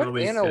up on the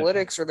release. What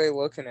analytics are they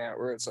looking at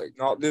where it's like,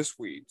 not this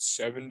week,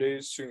 7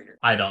 days sooner?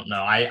 I don't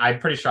know. I'm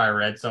pretty sure I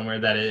read somewhere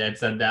that it had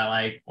said that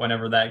like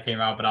whenever that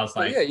came out, but I was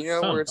like, yeah, you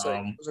know, where it's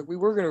like, we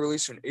were gonna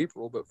release it in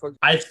April, but fuck.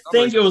 I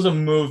think it was a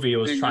movie. It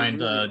was trying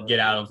to get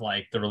out of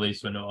like the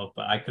release window,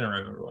 but I couldn't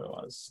remember what it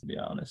was, to be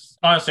honest.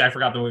 Honestly, I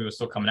forgot the movie was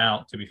still coming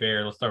out, to be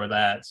fair. Let's start with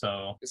that.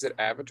 So is it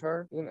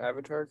Avatar? Isn't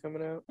Avatar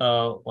coming out?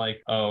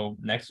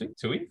 Next week?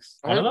 2 weeks?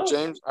 I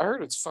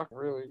heard it's fucking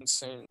really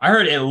insane. I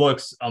heard it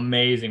looks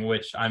amazing,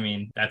 which I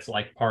mean, that's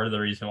like part of the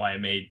reason why it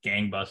made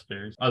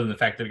gangbusters, other than the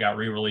fact that it got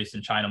re-released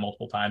in China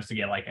multiple times to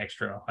get like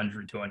extra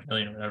 100, 200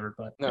 million or whatever.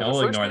 But no,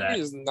 we'll ignore that.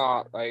 Is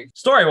not like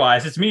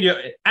story-wise, it's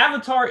media.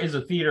 Avatar is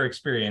a theater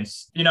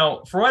experience. You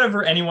know, for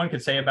whatever anyone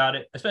could say about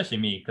it, especially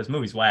me, because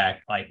movies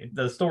whack. Like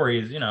the story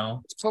is, you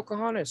know, it's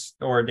Pocahontas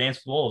or Dance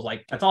with Wolves.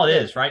 Like that's all it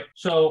is, right?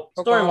 So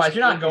story-wise,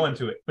 you're not going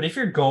to it. But if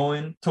you're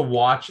going to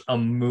watch a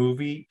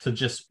movie to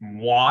just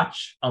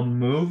watch a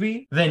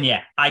movie, then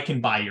yeah, I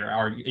can buy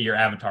your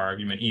Avatar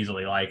argument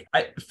easily. Like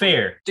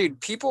fair,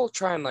 dude. People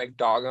try and like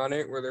dog on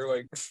it where they're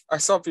like, I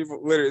saw people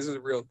literally. This is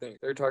a real thing.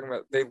 They're talking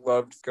about they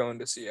loved going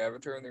to see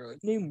Avatar, and they were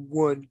like, name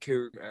one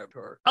character in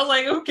Avatar. I was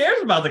like, who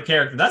cares about the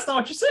character? That's not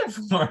what you're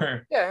saying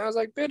for. Yeah, I was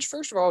like, bitch.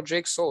 First of all,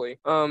 Jake Sully.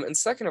 And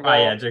second of all,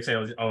 yeah, Jake Sully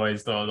was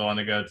always the one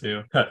to go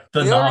to. the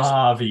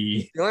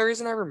Na'vi. The only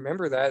reason I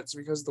remember that is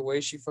because the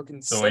way she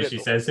fucking the way she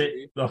says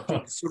it.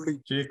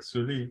 Jake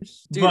Sully.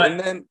 Dude, and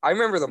then I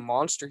remember the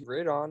monster he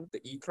rid on,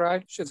 the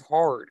E-Cry. Shit's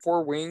hard.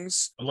 4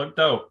 wings. It looked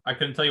dope. I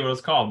couldn't tell you what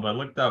it's called, but it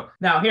looked dope.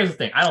 Now, here's the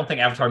thing. I don't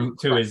think Avatar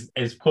 2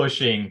 is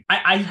pushing.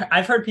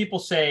 I've heard people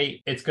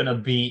say it's gonna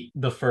beat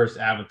the first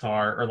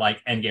Avatar or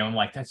like Endgame. I'm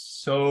like, that's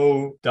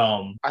so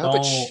dumb. I hope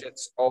it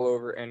shits all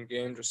over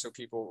Endgame just so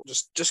people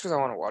just because I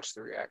want to watch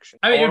the reaction.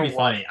 I mean, it'd be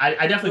funny.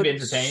 I definitely be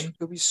entertained.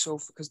 It'll be so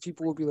because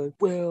people will be like,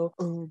 well,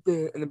 and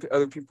the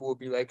other people will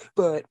be like,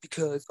 but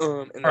because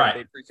and then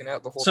they freaking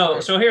out the whole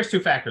time. So here's 2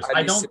 factors.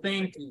 I don't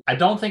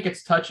think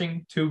it's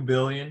touching 2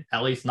 billion,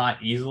 at least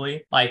not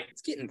easily. Like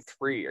it's getting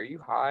 3. Are you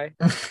high?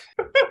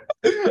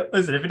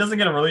 Listen, if it doesn't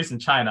get a release in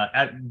China,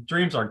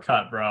 dreams are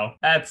cut, bro.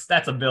 That's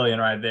 $1 billion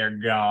right there,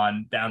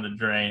 gone down the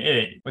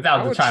drain.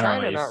 Without the China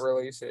release. Not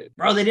release it,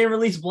 bro? They didn't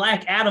release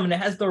Black Adam, and it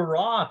has The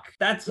Rock.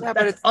 That's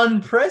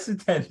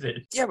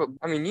unprecedented. Yeah, but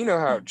I mean, you know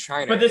how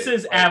China. But this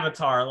is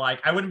Avatar. Like,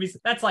 I wouldn't be.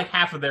 That's like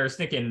half of their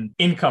stinking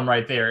income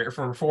right there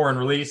for foreign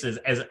releases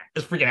as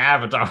freaking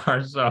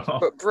Avatar. So,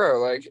 but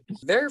bro, like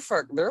they're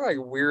like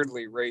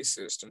weirdly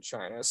racist in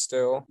China.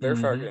 Still, they're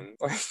fucking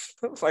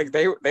like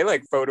they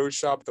like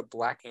photoshopped the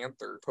Black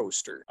Panther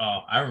poster. Oh,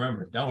 I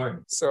remember. Don't worry.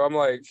 So I'm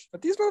like,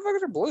 but these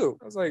motherfuckers are blue.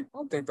 I was like, I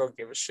don't think they'll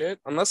give a shit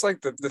unless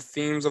like the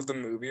themes of the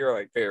movie are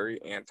like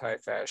very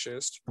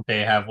anti-fascist.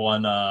 They have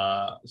one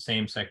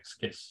same-sex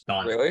kiss.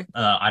 Done. Really?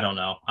 I don't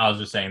know. I was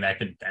just saying that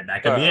could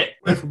be it.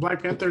 For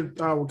Black Panther,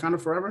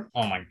 Wakanda Forever.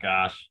 Oh my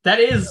gosh, that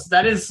is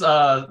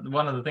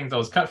one of the things that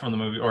was cut from the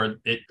movie,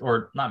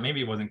 or not.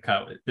 Maybe it wasn't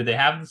cut. Did they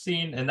have the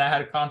scene and that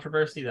had a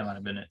controversy? That might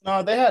have been it.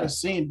 No, they had a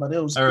scene, but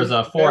there was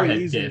a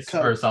forehead kiss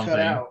or something. Cut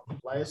out.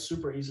 Like, it's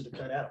super easy to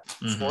cut out.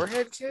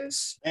 Forehead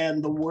kiss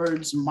and the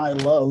words "my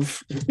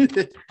love."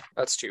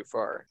 That's too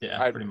far.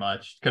 Yeah, pretty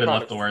much. Could have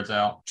left the words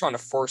out. Trying to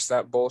force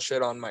that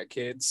bullshit on my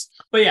kids.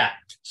 But yeah,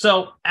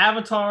 so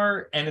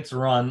Avatar and its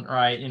run,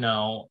 right? You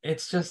know,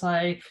 it's just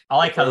like I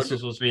like how this was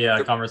supposed to be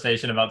a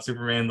conversation about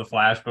Superman and the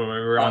Flash, but we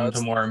were on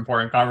to more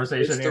important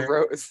conversation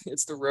here.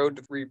 It's the road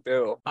to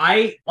rebuild.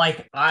 I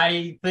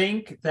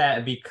think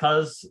that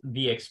because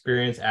the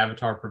experience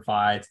Avatar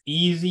provides,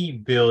 easy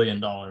 $1 billion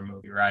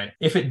movie, right?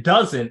 If it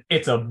doesn't,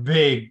 it's a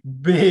big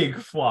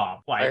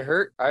flop. Like I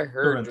heard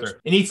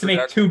it needs to make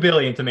 $2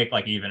 billion to make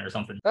like even or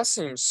something. That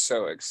seems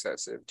so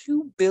excessive.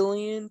 $2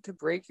 billion to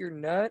break your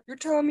nut? You're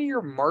telling me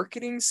your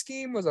marketing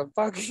scheme was a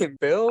fucking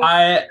bill?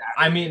 I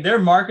mean, their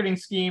marketing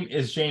scheme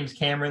is James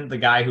Cameron, the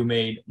guy who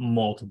made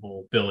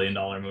multiple $1 billion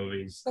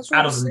movies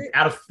out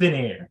of thin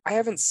air.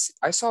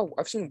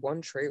 I've seen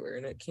one trailer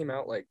and it came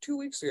out like 2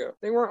 weeks ago.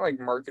 They weren't like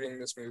marketing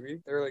this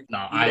movie. They were like,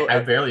 no,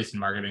 I've barely seen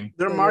marketing.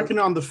 They're marketing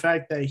on the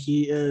fact that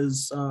he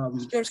is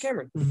James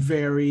Cameron.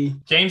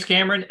 James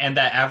Cameron, and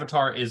that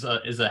Avatar is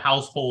a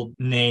household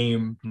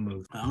name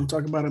movie. I don't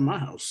talk about it in my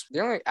house. The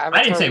only Avatar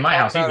I didn't say my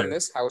house either. In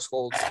this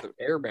household is the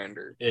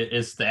Airbender.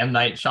 It's the M.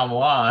 Night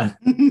Shyamalan.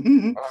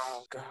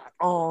 Oh god.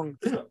 Ong.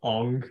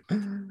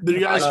 Did you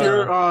guys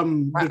hear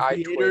the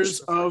creators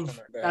of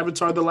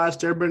Avatar: The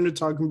Last Airbender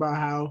talking about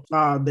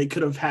how they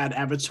could have had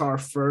Avatar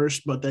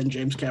first, but then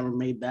James Cameron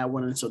made that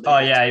one, and so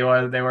they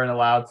weren't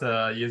allowed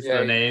to use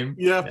the name.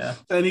 Yeah,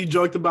 and he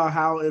joked about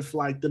how if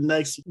like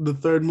the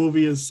third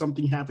movie is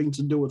something having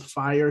to do with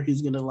fire,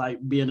 he's gonna like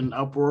be in an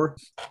uproar.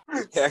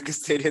 Yeah, because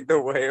they did The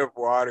Way of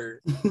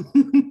Water.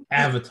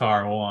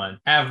 Avatar 1,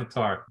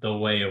 Avatar, The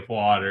Way of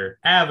Water,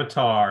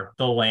 Avatar,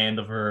 The Land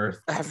of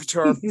Earth,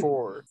 Avatar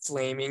 4,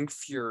 Flaming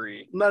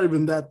Fury. Not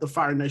even that, the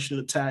Fire Nation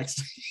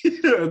attacks.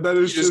 That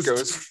is just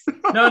goes.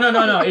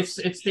 No. It's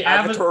the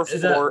Avatar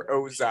 4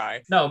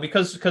 Ozai. No,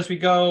 because we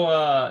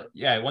go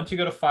once you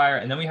go to fire,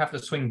 and then we have to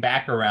swing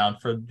back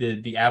around for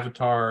the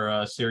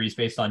Avatar series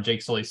based on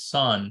Jake Sully's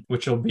son,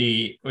 which will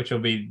be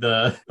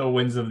the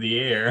Winds of the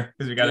Air,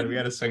 because we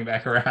gotta swing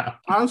back around.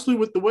 Honestly,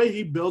 with the way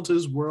he built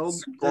his world,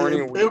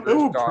 it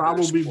will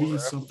probably be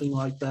something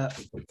like that.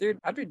 Dude,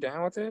 I'd be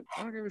down with it.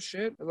 I don't give a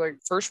shit. Like,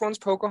 first one's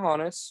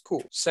Pocahontas,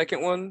 cool.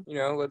 Second one,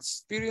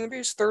 let's Beauty and the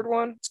Beast. Third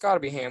one, it's got to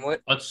be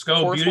Hamlet. Let's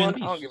go. Fourth Beauty one, and the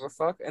Beast. I don't give a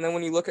fuck. And then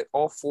when you look at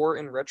all four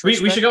in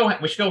retrospect, we should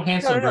go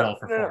Hansel and Gretel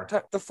for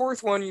four. The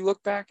fourth one, you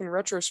look back in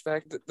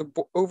retrospect,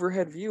 the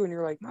overhead view, and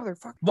you're like,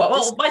 motherfucker.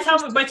 Well, by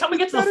the time we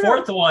get to the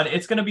fourth one,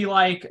 it's gonna be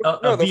like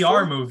a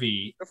VR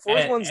movie. The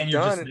fourth one's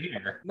done.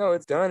 No,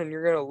 it's done, and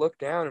you're gonna look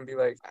down and be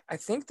like, I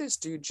think this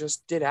dude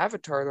just did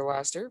Avatar: The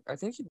Last Air. I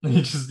think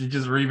he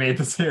just remade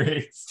the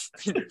series.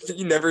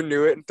 You never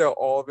knew it until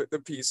all of the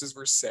pieces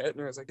were set,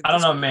 and I was like, I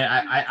don't know, man.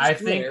 I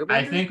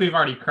think we've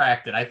already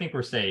cracked it. I think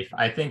we're safe.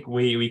 I think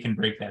we can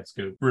break that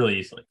scoop really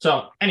easily.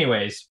 So,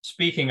 anyways,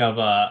 speaking of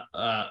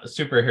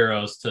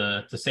superheroes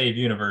to save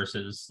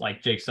universes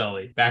like Jake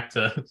Sully, back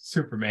to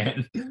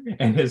Superman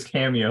and his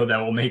cameo that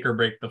will make or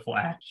break the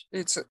Flash.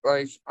 It's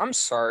like, I'm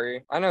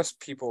sorry, I know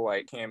people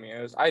like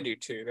cameos. I do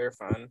too. They're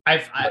fun.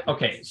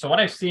 Okay, so what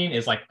I've seen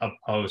is like a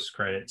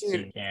post-credit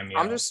scene cameo.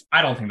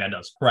 I don't think that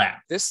does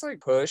crap. This like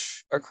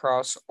push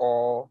across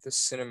all the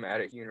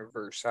cinematic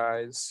universe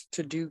size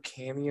to do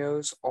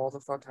cameos all the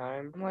fuck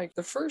time. I'm like,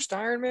 the first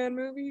Iron Man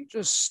movie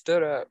just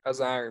stood up as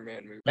an Iron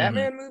Man movie.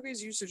 Batman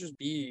movies used to just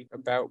be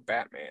about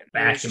Batman.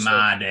 Back in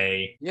my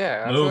day,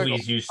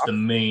 movies used to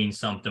mean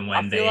something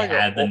when they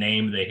had the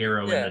name of the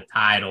hero in the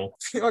title.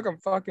 I feel like I'm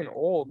fucking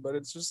old, but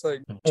it's just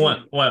like,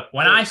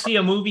 when I see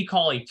a movie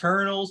called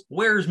Eternals,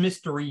 where's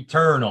Mr.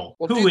 Eternal?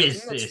 Who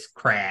is this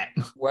crap?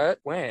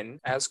 When,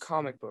 as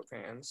comic book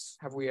fans,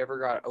 have we ever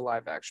got a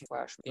live action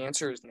Flash? The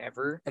answer is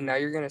never. And now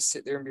you're gonna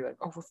sit there and be like,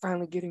 oh, we're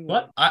finally getting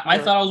what? I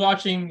thought I was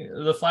watching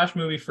the Flash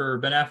movie for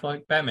Ben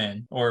Affleck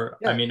Batman,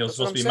 it was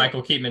supposed to be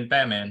Michael Keaton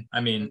Batman. I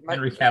mean,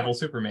 Henry Cavill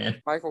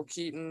Superman. Michael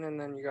Keaton, and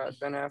then you got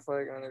Ben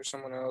Affleck, and then there's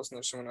someone else, and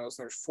there's someone else,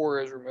 and there's 4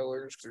 Ezra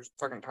Millers because there's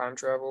fucking time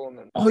travel, and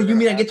then. Oh, you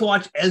mean I get to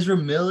watch Ezra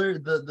Miller,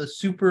 the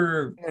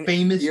super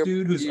famous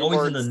dude who's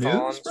always in the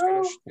news,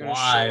 bro?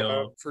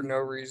 Wild. For no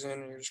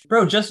reason.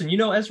 Bro, Justin, you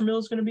know Ezra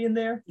Miller's gonna be in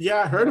there? Yeah,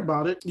 I heard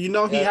about it. You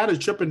know, he had a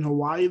trip in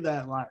Hawaii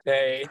that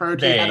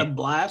he had a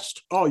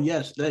blast. Oh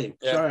yes, Sorry,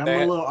 I'm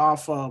a little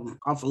off a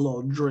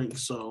little drink,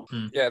 so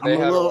yeah,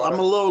 I'm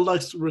a little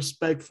less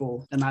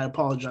respectful, and I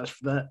apologize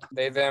for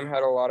that. Them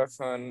had a lot of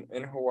fun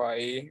in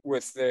Hawaii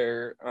with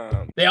their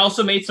They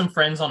also made some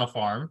friends on a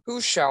farm who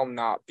shall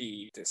not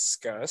be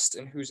discussed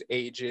and whose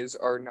ages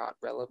are not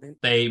relevant.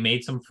 They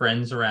made some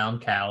friends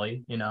around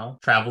Cali,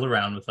 traveled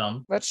around with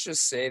them. Let's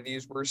just say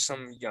these were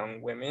some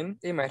young women.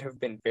 They might have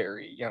been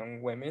very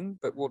young women,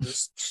 but we'll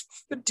just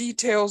the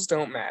details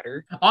don't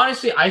matter.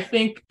 Honestly, I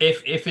think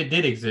if it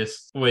did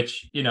exist,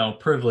 which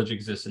privilege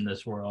exists in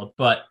this world,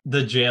 but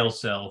the jail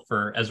cell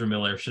for Ezra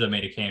Miller should have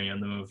made a cameo in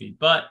the movie,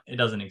 but it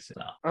doesn't exist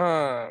now.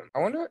 I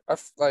wonder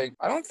if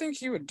I don't think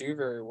he would do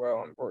very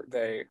well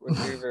they would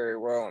do very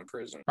well in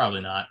prison.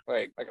 Probably not.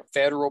 Like a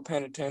federal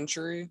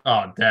penitentiary.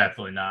 Oh,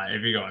 definitely not.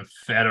 If you're going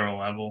federal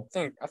level.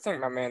 I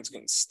think my man's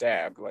getting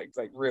stabbed like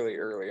really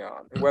early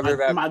on.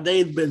 Whether my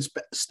day's been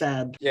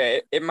stabbed. Yeah,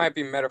 it might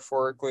be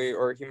metaphorically,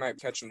 or he might be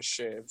catching a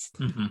shiv.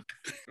 Mm-hmm.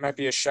 It might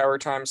be a shower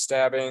time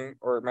stabbing,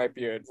 or it might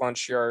be a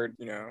lunch yard,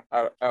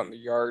 out in the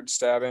yard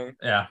stabbing.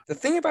 Yeah. The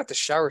thing about the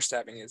shower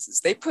stabbing is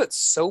they put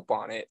soap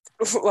on it,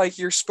 like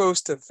you're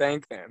supposed to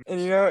thank them.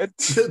 And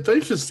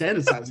thanks for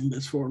sanitizing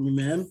this for me,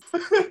 man.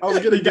 I was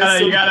gonna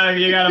you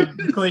gotta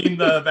clean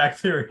the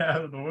bacteria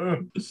out of the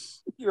wound.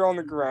 You're on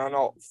the ground,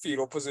 all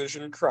fetal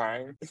position,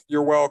 crying.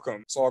 You're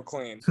welcome. It's all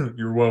clean.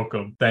 You're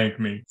welcome. Thank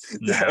me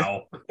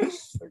now.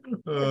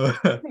 I'm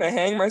gonna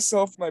hang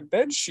myself my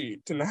bed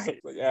sheet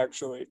tonight.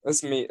 Actually,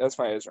 that's me. That's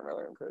my Ezra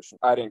Miller impression.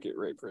 I didn't get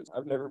raped prison.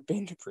 I've never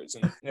been to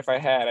prison. And if I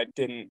had, I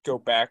didn't go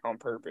back on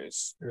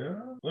purpose. Yeah,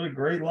 what a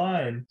great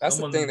line. That's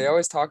the thing. They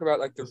always talk about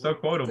so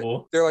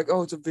quotable. They're like,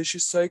 oh, it's a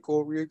vicious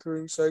cycle,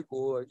 reoccurring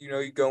cycle. Like,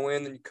 you go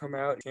in, then you come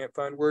out, you can't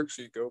find work,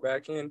 so you go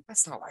back in.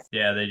 That's not like.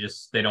 Yeah,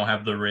 they don't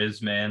have the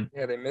riz, man.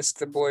 Yeah, they missed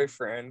the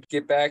boyfriend.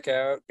 Get back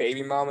out.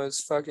 Baby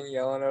mama's fucking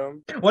yelling at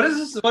him. What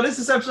is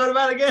this episode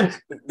about again?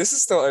 This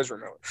is still Ezra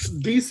Miller.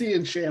 DC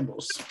and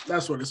Shambles.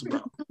 That's what it's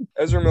about.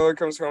 Ezra Miller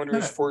comes home to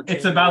his 14.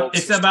 It's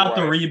about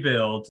the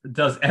rebuild.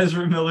 Does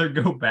Ezra Miller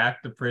go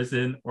back to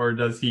prison, or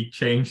does he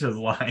change his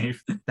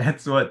life?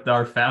 That's what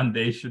our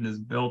foundation is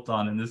built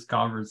on in this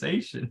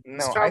conversation. No,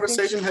 this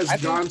conversation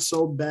has gone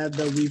so bad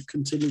that we've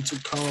continued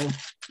to call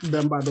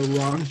them by the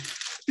wrong.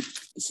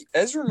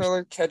 Ezra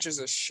Miller catches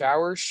a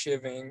shower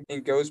shivving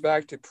and goes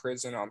back to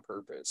prison on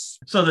purpose.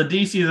 So the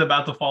DC is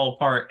about to fall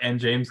apart, and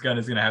James Gunn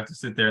is going to have to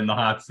sit there in the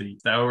hot seat.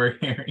 Is that what we're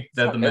hearing? Is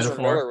that the metaphor?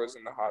 Ezra Miller was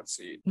in the hot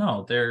seat.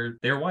 No, they're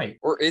white.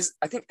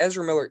 I think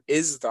Ezra Miller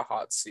is the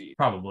hot seat.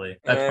 Probably.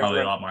 That's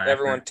probably a lot more accurate.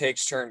 Everyone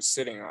takes turns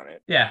sitting on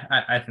it. Yeah,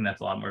 I think that's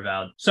a lot more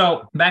valid.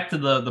 So back to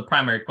the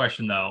primary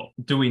question, though.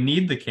 Do we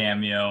need the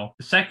cameo?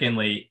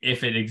 Secondly,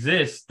 if it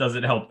exists, does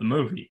it help the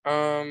movie?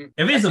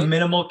 If it's a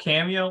minimal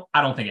cameo,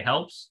 I don't think it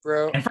helps.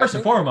 Bro, and first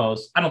and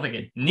foremost, I don't think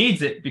it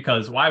needs it,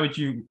 because why would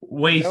you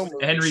waste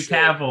Henry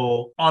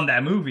Cavill on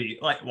that movie?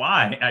 Like,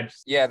 why? Let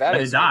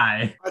it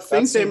die. I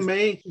think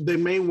they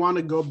may want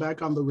to go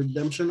back on the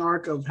redemption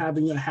arc of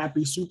having a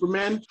happy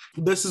Superman.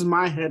 This is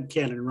my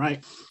headcanon,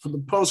 right? For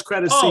the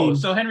post-credit scene. Oh,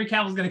 so Henry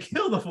Cavill's gonna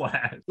kill the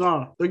Flash.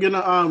 No, they're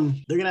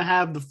gonna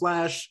have the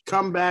Flash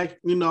come back,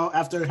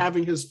 after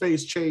having his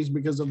face changed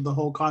because of the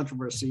whole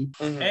controversy.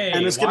 Mm-hmm. Hey,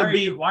 and it's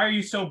why are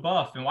you so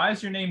buff? And why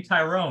is your name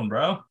Tyrone,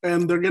 bro?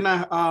 And they're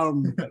gonna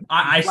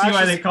I see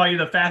why they call you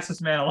the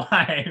fastest man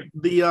alive.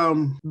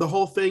 The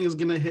whole thing is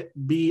gonna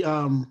be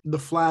the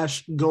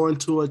Flash going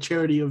to a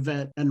charity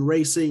event and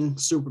racing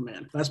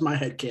Superman. That's my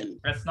headcanon.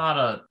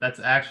 That's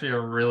actually a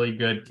really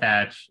good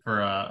catch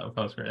for a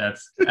post credit.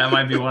 That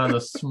might be one of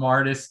the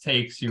smartest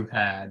takes you've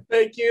had.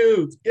 Thank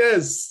you.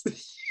 Yes.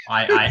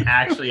 I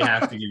actually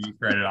have to give you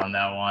credit on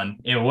that one.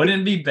 It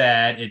wouldn't be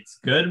bad. It's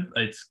good.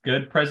 It's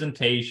good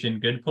presentation,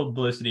 good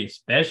publicity,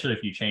 especially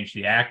if you change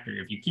the actor.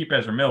 If you keep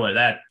Ezra Miller,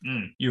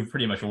 you've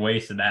pretty much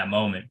wasted that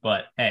moment.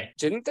 But hey,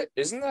 isn't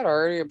that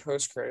already a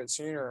post-credit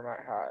scene, or am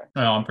I high?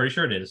 No, I'm pretty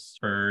sure it is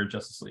for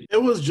Justice League.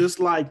 It was just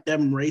like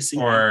them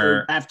racing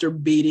after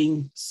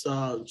beating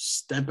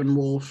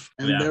Steppenwolf,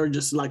 and they were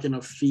just like in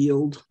a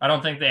field. I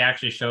don't think they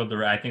actually showed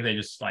I think they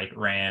just like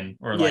ran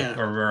or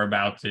were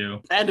about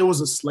to. And it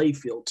was a slave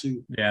field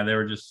too. Yeah, they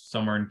were just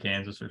somewhere in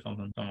Kansas or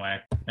something. Some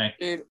whack. Hey.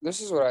 Dude, this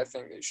is what I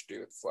think they should do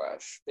with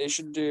Flash. They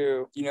should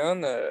do,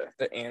 in the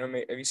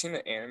anime. Have you seen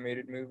the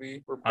animated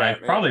movie? Where Batman,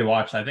 I've probably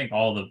watched, I think,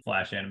 all the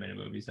Flash animated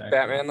movies. Actually.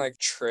 Batman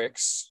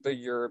tricks the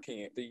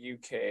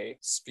UK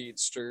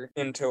speedster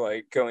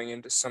into going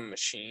into some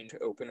machine to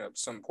open up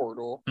some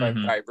portal by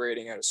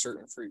vibrating at a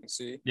certain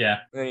frequency. Yeah.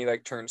 And then he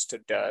turns to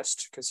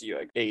dust because he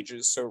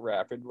ages so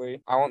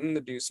rapidly. I want them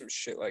to do some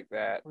shit like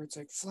that where it's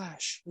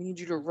Flash, we need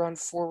you to run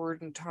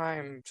forward in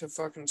time him to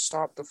fucking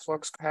stop the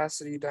flux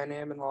capacity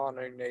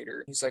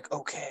dynaminometer. He's like,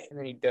 okay. And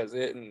then he does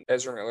it, and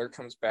Ezra Miller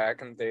comes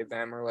back, and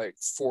them are like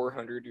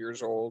 400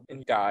 years old, and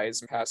he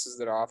dies and passes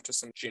it off to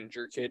some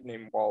ginger kid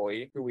named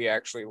Wally, who we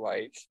actually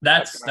like.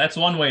 That's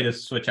one way to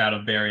switch out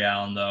of Barry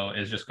Allen, though,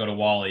 is just go to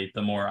Wally,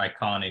 the more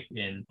iconic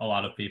in a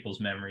lot of people's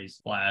memories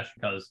Flash,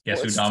 because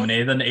guess who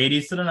dominated the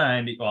 80s to the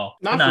 90s? Well,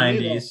 the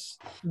 90s.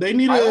 They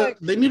need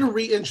to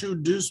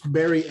reintroduce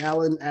Barry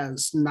Allen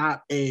as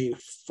not a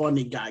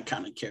funny guy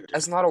kind of character.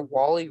 As not a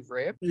Wally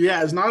Rip?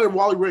 Yeah, it's not a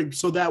Wally Rip,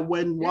 so that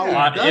when Wally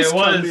does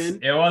come in...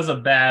 It was a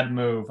bad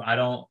move. I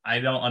don't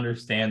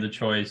understand the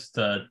choice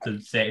to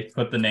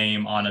put the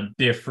name on a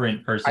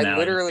different personality. I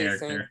literally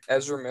character. think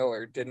Ezra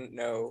Miller didn't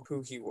know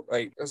who he was.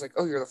 Like, I was like,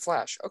 oh, you're the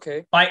Flash.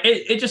 Okay. Like,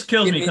 it just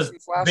kills me because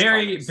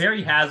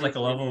Barry has like a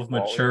level of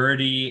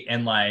maturity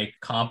and like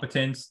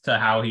competence to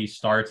how he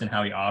starts and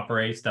how he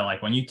operates that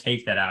like when you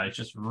take that out, it's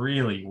just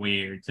really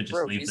weird to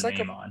just leave the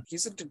name on.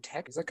 He's a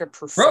detective. He's like a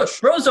professional.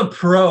 Bro's a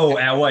pro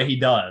at what he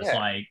does. Yeah.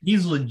 Like,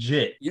 he's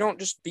legit. You don't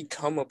just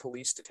become a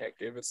police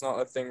detective. It's not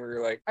a thing where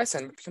you're like, I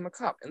signed up to become a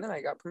cop, and then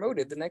I got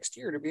promoted the next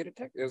year to be a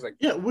detective. It was like,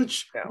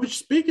 which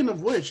speaking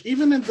of which,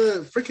 even in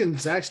the freaking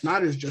Zack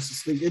Snyder's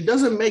Justice League, it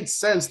doesn't make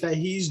sense that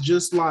he's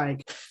just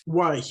like,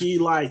 what, he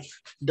like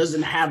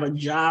doesn't have a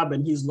job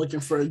and he's looking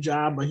for a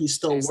job, but he's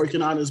still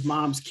working on his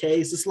mom's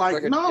case. It's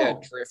like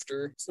no,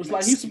 drifter. It's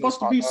like he's supposed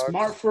to be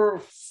smart for a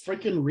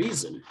freaking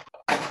reason.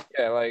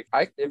 Yeah, like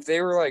if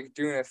they were like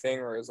doing a thing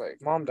where it's like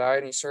mom died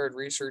and he started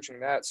researching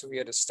that, so he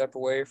had to step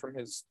away from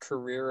his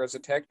career as a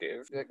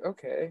detective. Like,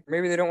 okay,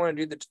 maybe they don't want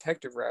to do the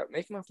detective route.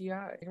 Make him a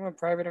PI. Make him a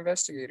private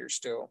investigator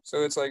still.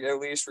 So it's like at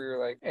least where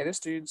you're like, hey, this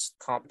dude's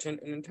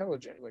competent and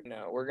intelligent. Like,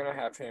 no, we're gonna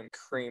have him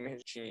cream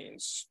his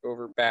jeans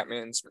over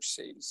Batman's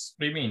Mercedes.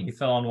 What do you mean? He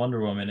fell on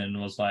Wonder Woman and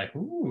was like,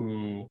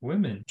 ooh,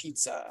 women.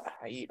 Pizza.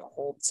 I eat a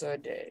whole pizza a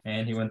day.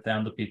 And he went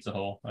down the pizza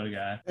hole. What a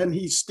guy. And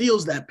he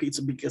steals that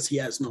pizza because he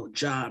has no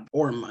job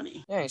or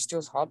money. Yeah, he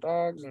steals hot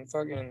dogs and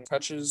fucking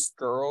touches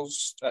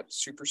girls at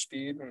super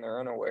speed when they're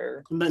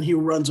unaware. And then he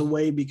runs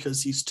away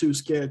because he's too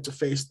scared to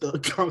face the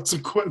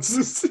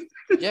consequences.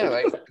 Yeah,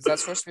 like, is that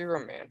supposed to be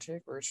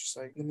romantic? Or it's just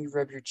like, let me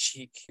rub your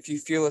cheek. If you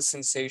feel a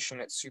sensation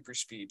at super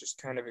speed,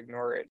 just kind of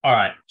ignore it. All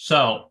right.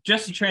 So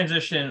just to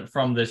transition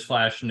from this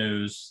Flash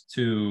news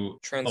to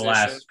the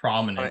last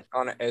prominent.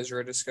 On an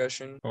Ezra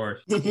discussion. Of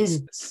course.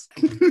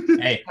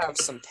 Hey. Have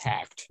some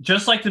tact.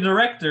 Just like the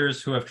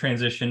directors who have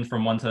transitioned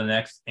from one to the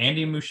next,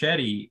 Andy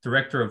Muschietti,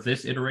 director of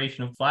this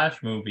iteration of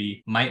Flash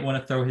movie, might want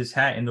to throw his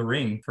hat in the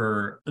ring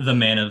for the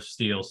Man of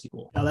Steel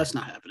sequel. No, that's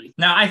not happening.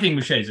 Now, I think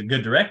Muschietti's a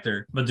good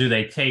director, but do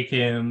they take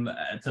him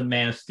to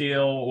Man of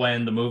Steel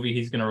when the movie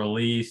he's going to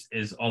release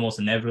is almost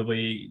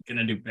inevitably going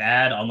to do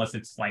bad unless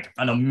it's like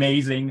an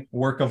amazing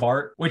work of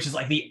art, which is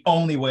like the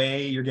only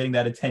way you're getting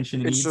that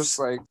attention. It's just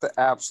like the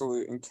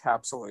absolute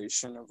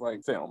encapsulation of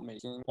like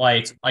filmmaking.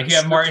 Like you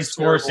have Martin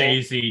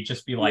Scorsese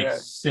just be like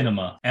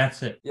cinema.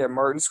 That's it. Yeah,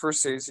 Martin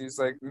Scorsese's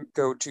like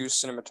go-to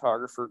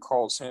cinematographer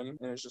calls him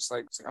and it's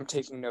like I'm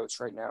taking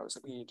notes right now. It's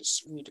like we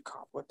need to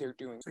cop what they're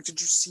doing. It's like,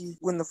 did you see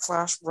when the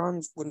Flash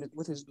runs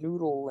with his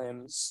noodle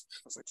limbs?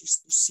 I was like, you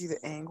see the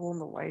angle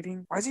and the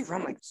lighting? Why does he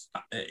run like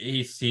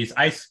this? He's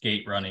ice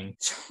skate running.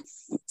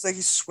 It's like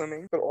he's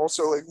swimming, but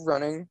also like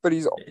running, but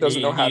he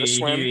doesn't know how to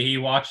swim. He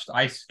watched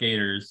ice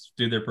skaters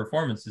do their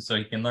performances so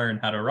he can learn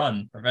how to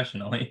run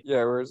professionally.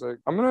 Yeah, where it's like,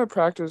 I'm going to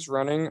practice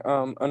running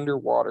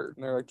underwater.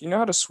 And they're like, do you know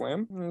how to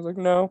swim? And I was like,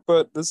 no,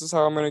 but this is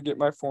how I'm going to get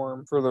my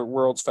form for the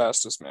world's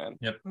fastest man.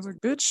 Yep. I was like,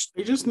 bitch.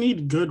 You just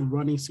need good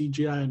running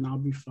CGI and I'll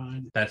be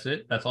fine. That's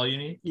it? That's all you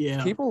need?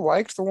 Yeah. People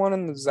liked the one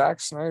in the Zack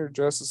Snyder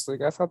Justice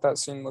League. I thought that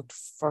scene looked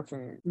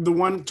fucking... The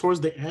one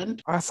towards the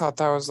end? I thought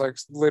that was like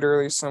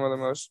literally some of the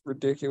most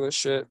ridiculous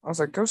shit. I was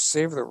like, go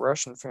save the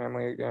Russian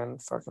family again.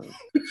 Fucking...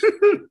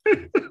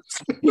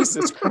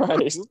 Jesus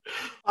Christ.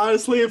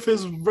 Honestly, if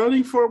his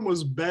running form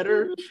was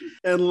better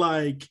and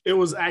like it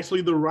was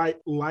actually the right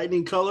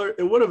lightning color,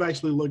 it would have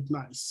actually looked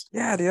nice.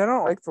 Yeah, dude, I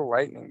don't like the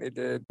lightning they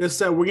did. They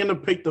said we're gonna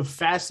pick the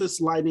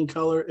fastest lightning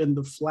color in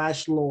the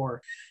Flash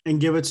lore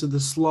and give it to the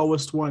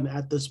slowest one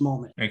at this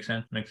moment. Makes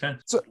sense.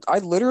 So I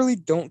literally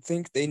don't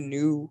think they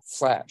knew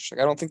Flash.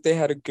 Like I don't think they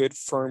had a good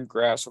firm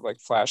grasp of like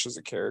Flash as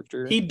a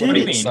character. He did. What do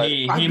you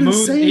mean?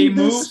 He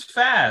moves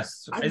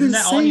fast. Isn't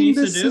that all he needs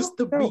to do? Since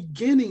the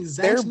beginning,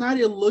 Zack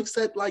Snyder looks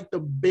at like the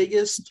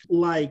biggest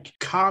like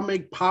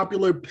comic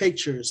popular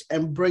pictures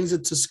and brings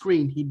it to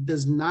screen. He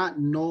does not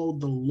know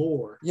the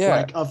lore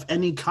like of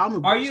any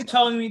comic book. Are you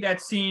telling me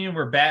that scene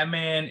where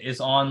Batman is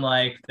on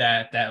like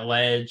that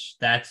ledge,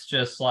 that's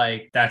just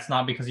like that's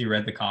not because he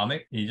read the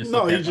comic? He just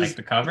looked at like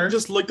the cover? He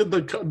just looked at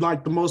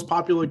the most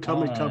popular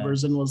comic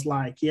covers and was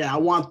like, yeah, I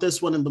want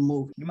this one in the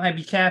movie. You might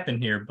be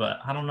capping here, but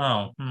I don't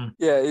know.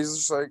 Yeah, he's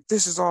just like,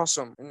 this is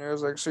awesome. And I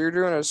was like, so you're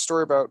doing a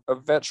story about a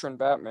veteran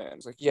Batman?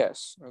 He's like,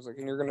 yes. I was like,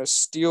 and you're gonna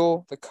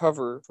steal the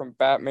cover from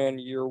Batman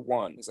Year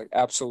One? He's like,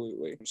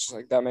 absolutely. It's just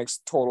like, that makes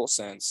total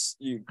sense.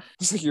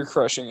 It's like you're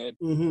crushing it.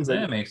 Mm-hmm.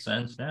 That makes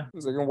sense. Yeah.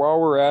 He's like, and while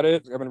we're at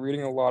it, I've been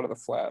reading a lot of The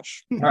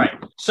Flash. All right.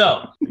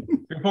 So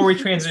before we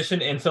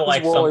transition into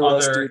like some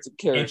other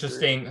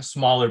interesting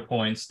smaller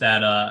points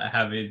that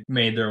have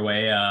made their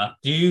way,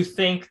 do you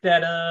think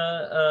that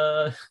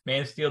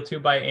Man of Steel 2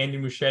 by Andy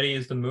Muschietti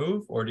is the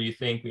move, or do you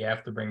think we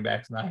have to bring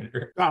back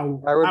Snyder? I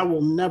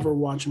will never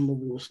watch a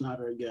movie with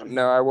Snyder again.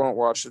 No, I won't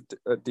watch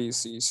a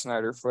DC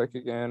Snyder flick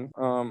again.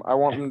 I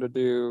want them to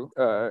do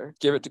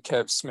give it to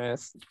Kev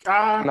Smith.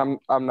 And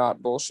I'm not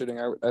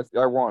bullshitting.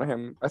 I want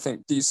him. I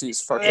think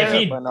DC's fucking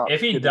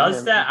if he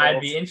does that,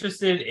 I'd be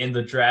interested in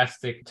the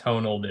drastic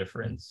tonal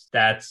difference.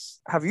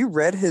 Have you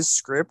read his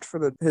script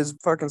for his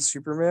fucking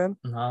Superman?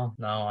 No,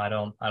 I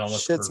don't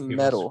look Shit's for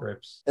metal.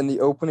 Scripts. And the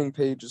opening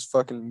page is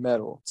fucking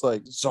metal. It's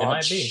like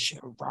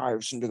Zod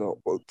arrives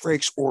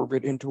breaks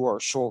orbit into our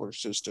solar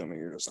system, and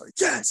you're just like,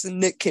 yes. And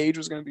Nick Cage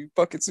was gonna be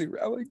fucking super.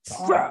 I'm like,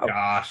 oh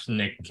gosh,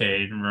 Nick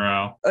Cage,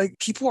 bro. Like,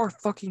 people are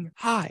fucking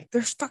high.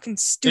 They're fucking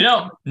stupid. You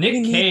know,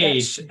 Nick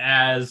Cage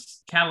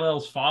as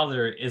Kal-El's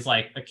father is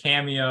like a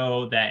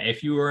cameo that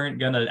if you weren't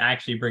gonna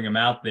actually bring him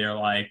out there,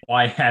 like,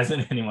 why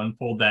hasn't anyone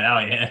pulled that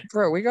out yet?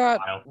 Bro, we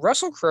got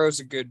Russell Crowe's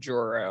a good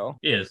Jor-El.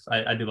 He is.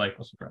 I do like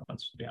Russell Crowe.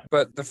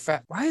 But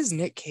why is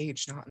Nick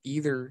Cage not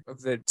either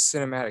of the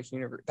cinematic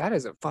universe? That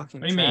is a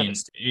fucking. What do you mean?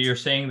 You're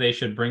saying they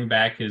should bring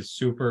back his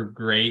super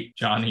great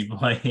Johnny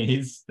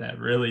Blaze that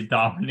really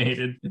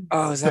dominated?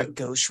 Oh, is that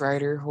Ghost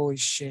Rider? Holy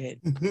shit.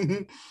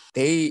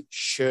 They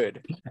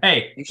should.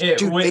 Hey,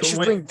 they should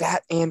bring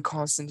that and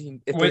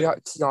Constantine. If they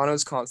got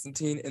Keanu's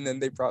Constantine and then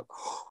they brought.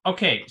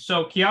 Okay,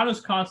 so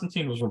Keanu's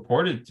Constantine was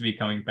reported to be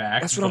coming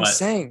back. That's what I'm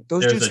saying.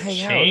 Those dudes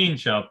hang out. There's a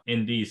change up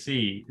in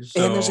DC.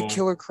 So... And there's a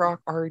Killer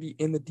Croc already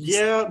in the DC.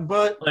 Yeah,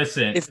 but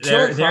listen, if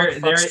there is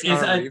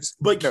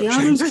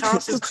Keanu's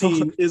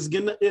Constantine is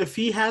gonna, if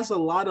he has a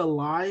lot of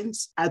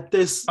lines at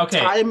this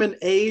time and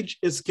age,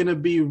 it's gonna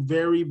be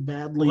very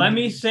badly. Let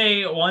me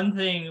say one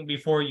thing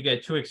before you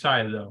get too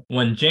excited, though.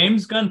 When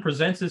James Gunn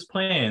presents his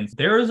plans,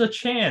 there is a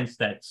chance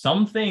that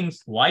some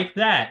things like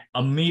that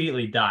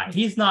immediately die.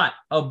 He's not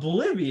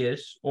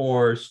oblivious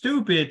or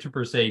stupid to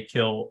per se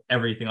kill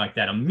everything like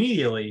that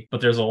immediately,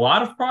 but there's a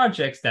lot of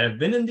projects that have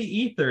been in the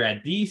ether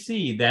at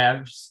DC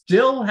that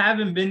still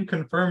haven't been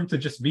confirmed to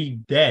just be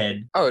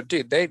dead. Oh,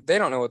 dude, they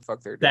don't know what the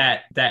fuck they're doing.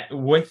 That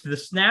with the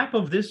snap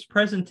of this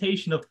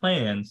presentation of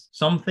plans,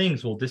 some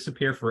things will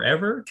disappear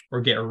forever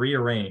or get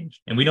rearranged,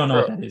 and we don't know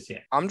what that is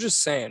yet. I'm just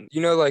saying,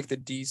 you know, like the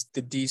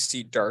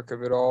DC dark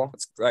of it all.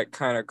 It's like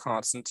kind of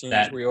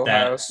Constantine's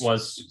wheelhouse. That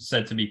was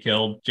said to be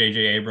killed. J.J.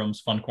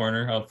 Abrams' fun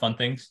corner of fun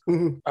things.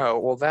 Oh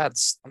well,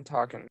 I'm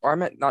talking. Or I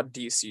meant not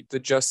DC, the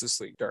Justice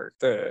League dark,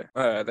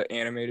 the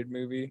animated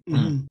movie.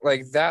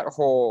 Like that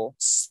whole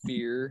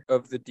sphere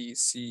of the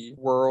DC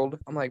world.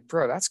 I'm like,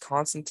 bro, that's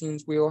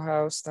Constantine's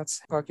wheelhouse.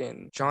 That's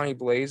fucking Johnny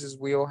Blaze's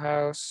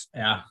wheelhouse.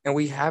 Yeah. And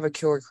we have a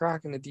Killer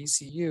Croc in the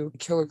DCU.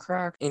 Killer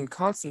Croc and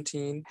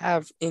Constantine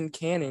have in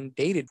canon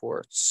dated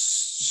for.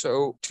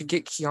 So to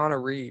get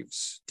Keanu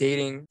Reeves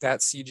dating that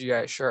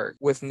CGI shark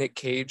with Nick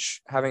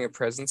Cage having a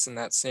presence in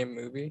that same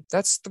movie,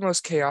 that's the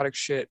most chaotic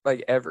shit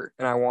like ever.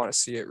 And I want to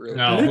see it really.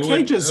 No,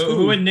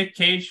 who would Nick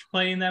Cage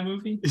play in that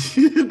movie?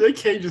 Nick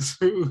Cage is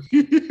who?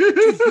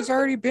 Dude, he's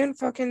already been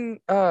fucking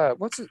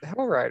what's it,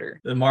 Hell Rider.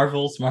 The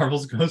Marvel's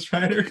Ghost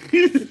Rider.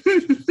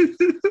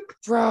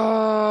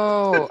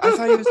 Bro, I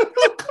thought he was.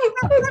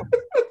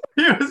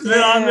 He was been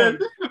on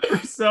it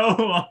for so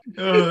long.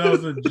 Oh, that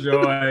was a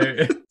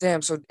joy.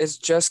 Damn, so it's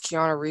just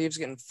Keanu Reeves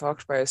getting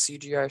fucked by a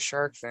CGI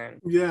shark thing.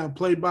 Yeah,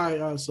 played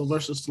by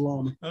Sylvester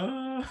Stallone.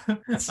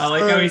 I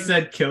like how he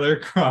said Killer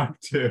Croc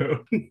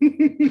too.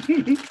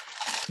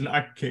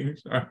 Not King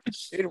Shark.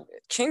 Dude,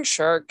 King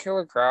Shark,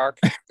 Killer Croc.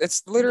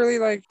 It's literally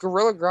like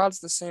Gorilla Grodd's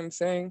the same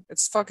thing.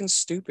 It's fucking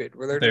stupid.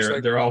 Where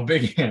they're all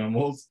big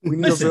animals. We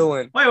need a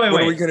villain. Wait.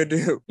 What are we gonna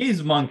do?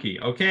 He's Monkey,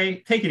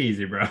 okay? Take it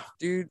easy, bro.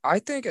 Dude, I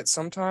think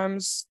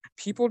sometimes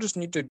people just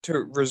need to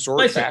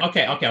resort back.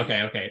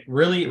 Okay.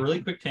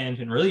 Really quick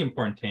tangent, really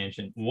important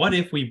tangent. What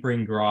if we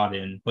bring Grodd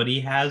in, but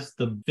he has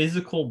the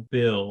physical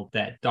build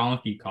that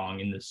Donkey Kong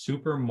in the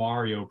Super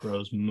Mario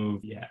Bros.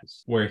 Movie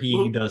has, where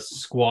he does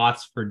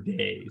squats for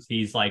days.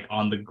 He's like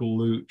on the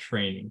glute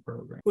training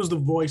program. Who's the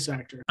voice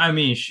actor? I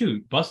mean,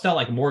 shoot, bust out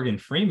like Morgan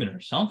Freeman or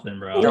something,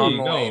 bro. John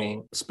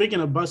Mulaney.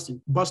 Speaking of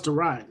Busta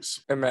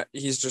Rhymes.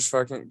 He's just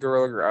fucking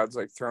Gorilla Grodd's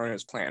like throwing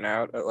his plan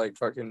out at like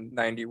fucking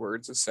 90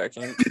 words a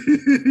second.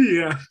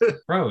 Yeah.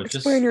 Bro,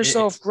 explain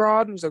yourself,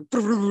 Grodd. And he's like,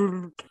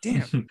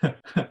 damn.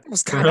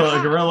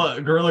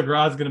 Gorilla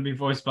Grodd's gonna be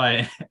voiced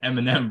by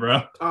Eminem,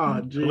 bro.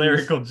 Oh, geez.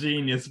 Lyrical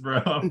genius,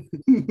 bro.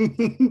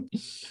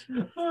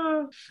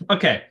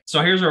 Okay,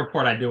 so here's a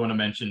report I do want to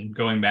mention,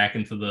 going back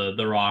into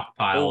the Rock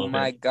pile. Oh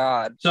my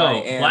god.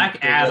 So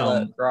Black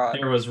Adam,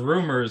 there was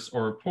rumors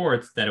or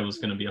reports that it was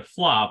going to be a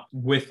flop,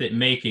 with it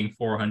making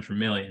 $400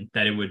 million,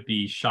 that it would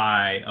be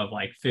shy of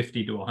like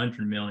 $50 to $100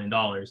 million,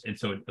 and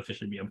so it would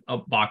officially be a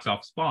box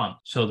office bomb.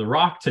 So The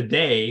Rock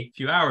today, a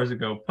few hours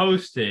ago,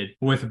 posted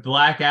with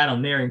Black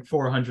Adam nearing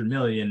 $400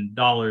 million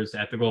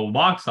at the global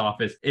box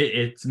office,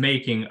 it's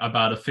making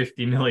about a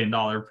 $50 million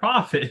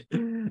profit.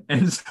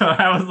 And so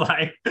I was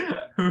like,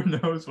 who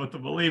knows what to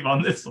believe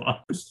on this one?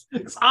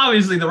 Because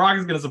obviously The Rock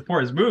is going to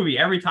support his movie.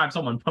 Every time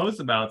someone posts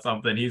about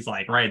something, he's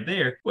like right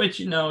there, which,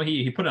 you know,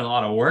 he put in a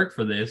lot of work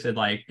for this. And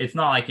like, it's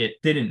not like it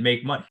didn't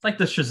make money. It's like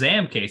the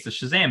Shazam case. The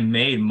Shazam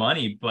made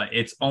money, but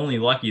it's only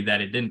lucky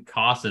that it didn't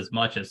cost as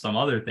much as some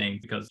other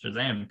things, because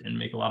Shazam didn't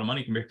make a lot of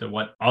money compared to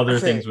what other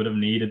things would have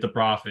needed to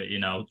profit. You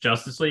know,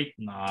 Justice League,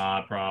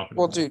 not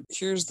profitable. Well, dude,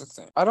 here's the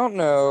thing. I don't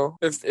know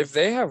if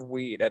they have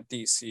weed at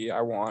DC,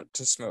 I want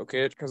to smoke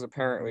it because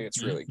apparently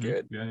it's really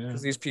good.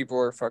 Because these people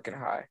are fucking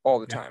high all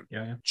the time.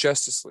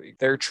 Justice League,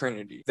 they're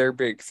Trinity, they're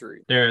big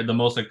three. They're the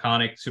most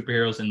iconic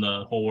superheroes in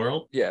the whole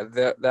world. Yeah,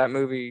 that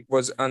movie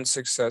was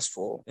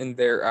unsuccessful in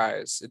their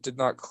eyes. It did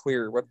not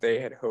clear what they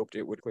had hoped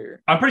it would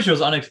clear. I'm pretty sure it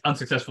was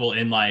unsuccessful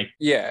in like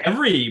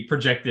every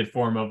projected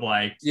form of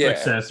like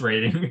success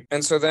rating.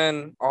 And so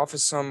then off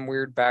of some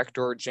weird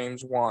backdoor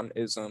James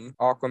Wan-ism,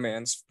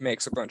 Aquaman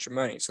makes a bunch of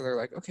money. So they're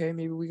like, okay,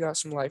 maybe we got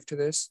some life to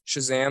this.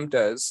 Shazam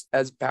does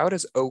about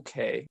as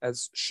okay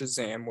as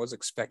Shazam was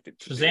expected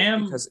to Shazam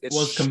be, because it's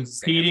was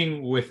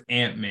competing with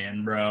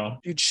Ant-Man, bro.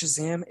 Dude,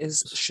 Shazam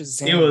is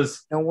Shazam.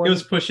 It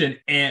was pushing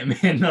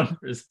Ant-Man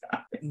numbers.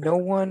 No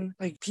one,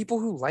 like, people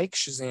who like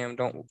Shazam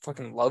don't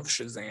fucking love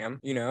Shazam,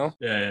 you know?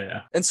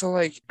 Yeah. And so,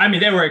 like, I mean,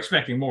 they were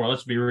expecting more,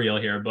 let's be real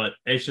here, but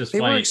it's just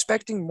they were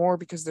expecting more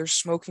because they're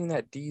smoking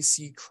that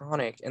DC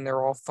chronic and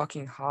they're all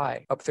fucking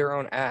high up their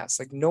own ass.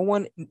 Like, no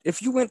one,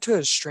 if you went to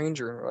a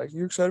stranger and were like,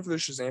 you excited for the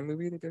Shazam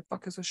movie? They'd be like,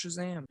 fuck is a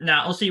Shazam?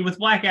 Now, we'll see, with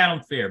Black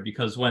Adam, fair,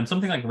 because when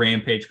something like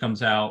Rampage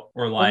comes out,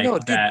 or like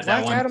that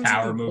one Adam's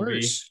Tower movie.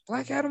 Worse.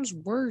 Black Adam's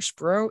worse,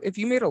 bro. If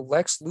you made a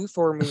Lex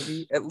Luthor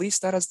movie, at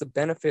least that has the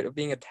benefit of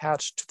being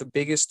attached to the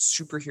biggest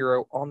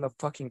superhero on the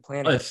fucking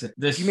planet. Listen,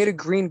 if you made a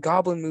Green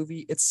Goblin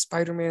movie, it's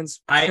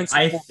Spider-Man's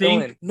principal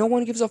villain. No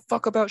one gives a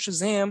fuck about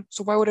Shazam,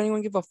 so why would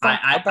anyone give a fuck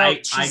about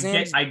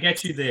Shazam's I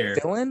get you there.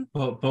 Villain?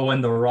 But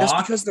when The Rock... Just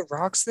because The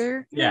Rock's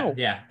there? No.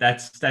 Yeah.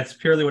 That's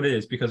purely what it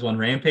is, because when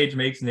Rampage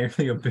makes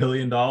nearly $1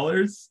 billion...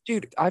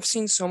 Dude, I've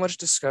seen so much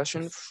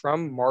discussion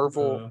from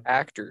Marvel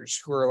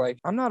actors who are like,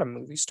 I'm not a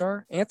movie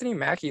star. Anthony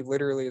Mackie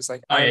literally is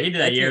like... Oh, yeah, he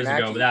did that years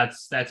ago, but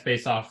that's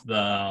based off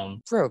the...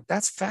 Bro,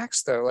 that's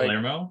facts, though. Like,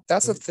 Palermo?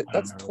 That's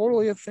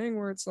totally a thing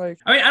where it's like...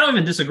 I mean, I don't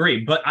even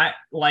disagree, but I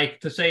like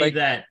to say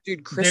that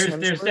dude,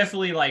 there's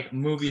definitely like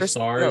movie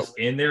stars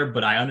in there,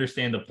 but I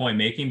understand the point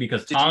making,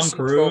 because Tom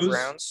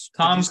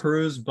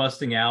Cruise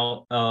busting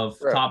out of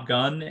Top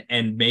Gun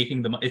and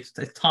making it's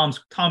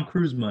Tom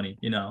Cruise money,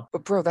 you know.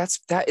 But bro, that's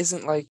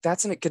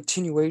in a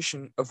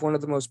continuation of one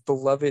of the most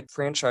beloved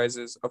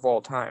franchises of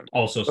all time.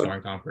 Also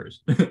starring Tom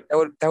Cruise.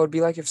 that would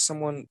be like if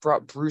someone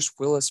brought Bruce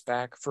Willis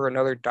back for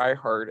another Die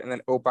Hard, and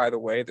then, oh, by the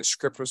way, the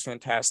script was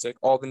fantastic.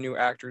 All the new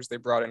actors they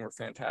brought in were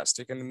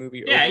fantastic, and the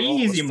movie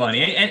easy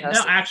money. And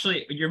no,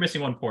 actually, you're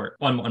missing one part.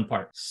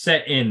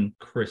 Set in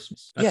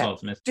Christmas. That's all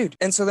it's missing, dude.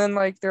 And so then,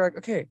 like, they're like,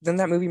 okay, then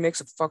that movie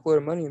makes a fuckload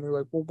of money, and they're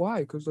like, well,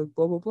 why? Because like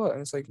blah blah blah.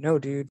 And it's like, no,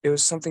 dude, it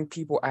was something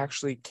people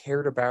actually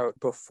cared about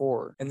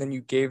before, and then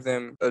you gave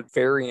them a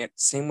variant.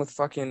 Same with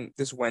fucking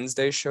this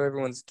Wednesday show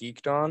everyone's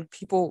geeked on.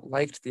 People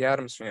liked the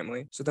Addams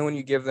Family, so then when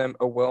you give them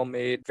a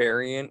well-made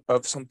variant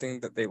of something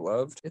that they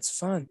loved, it's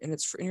fun and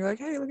and you're like,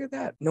 hey, look at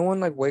that. No one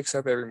like wakes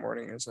up every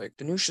morning and is like,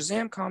 the new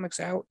Shazam comic's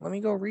out, let me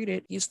go read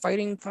it. He's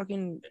fighting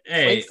fucking...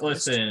 Hey,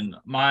 listen,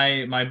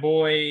 my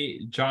boy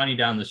Johnny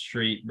down the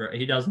street, bro,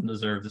 he doesn't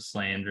deserve the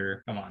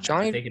slander. Come on,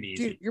 Johnny, take it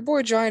easy. Dude, your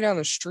boy Johnny down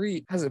the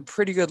street has a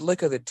pretty good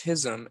lick of the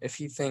tism if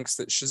he thinks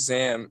that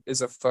Shazam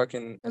is a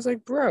fucking... I was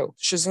like, bro,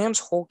 Shazam's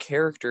whole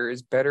character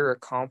is better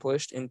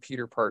accomplished in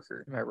Peter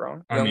Parker. Am I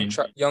wrong?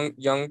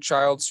 Young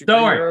child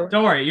superhero.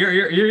 Don't worry.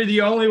 You're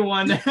the only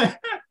one.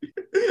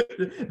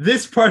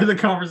 This part of the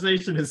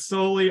conversation is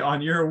solely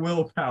on your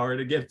willpower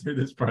to get through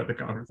this part of the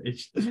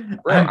conversation.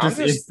 Bro, I'm just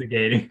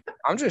instigating.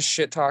 I'm just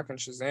shit talking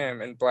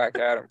Shazam and Black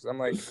Adam, because I'm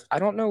like, I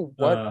don't know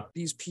what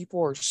these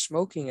people are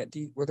smoking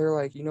where they're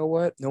like, you know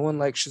what? No one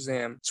likes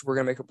Shazam, so we're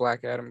gonna make a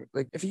Black Adam.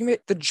 Like, if you made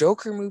the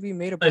Joker movie,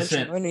 made a bunch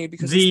of money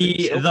because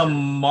the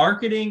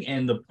marketing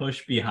and the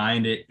push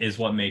behind it is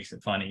what makes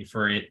it funny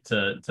for it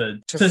to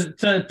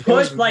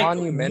push, like,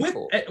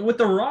 monumental. With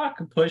The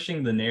Rock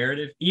pushing the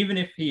narrative, even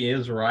if he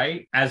is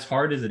right, as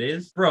hard as it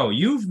is, bro,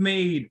 you've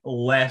made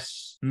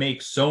less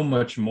make so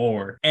much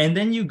more, and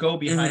then you go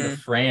behind a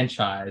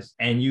franchise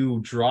and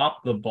you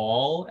drop the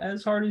ball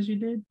as hard as you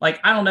did. Like,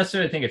 I don't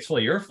necessarily think it's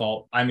fully your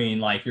fault. I mean,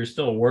 like, you're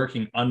still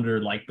working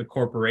under like the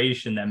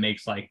corporation that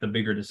makes like the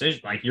bigger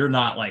decision. Like, you're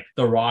not like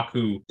The Rock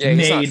who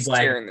made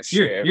like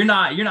you're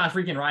not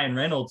freaking Ryan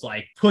Reynolds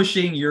like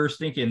pushing your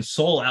stinking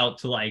soul out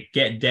to like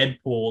get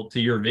Deadpool to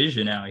your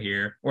vision out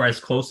here, or as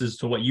close as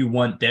to what you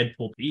want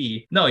Deadpool to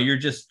be. No, you're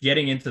just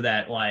getting into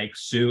that like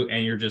suit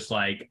and you're just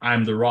like,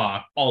 I'm The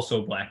Rock,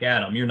 also Black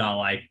Adam. You're not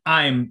like,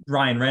 I'm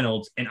Ryan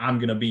Reynolds and I'm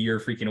gonna be your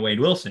freaking Wade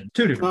Wilson.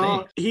 Two different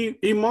No,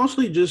 he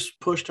mostly just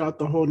pushed out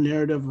the whole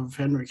narrative of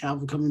Henry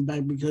Cavill coming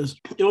back because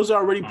it was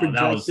already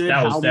projected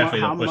that was how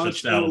definitely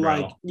much sell, it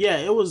like. Yeah,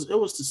 it was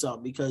to sell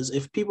because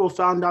if people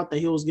found out that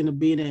he was gonna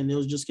be in it and it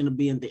was just gonna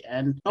be in the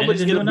end,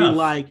 nobody's gonna be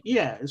like,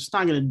 yeah, it's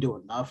not gonna do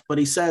enough. But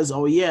he says,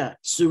 oh yeah,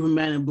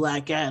 Superman and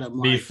Black Adam.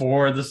 Like,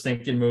 before the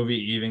stinking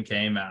movie even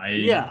came out,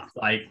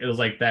 like it was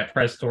like that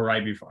press tour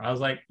right before. I was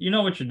like, you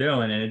know what you're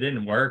doing, and it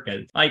didn't work.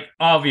 Like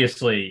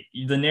obviously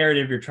the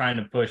narrative you're trying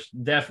to push,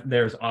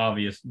 there's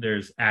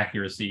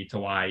accuracy to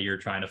why you're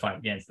trying to fight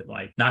against it.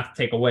 Like not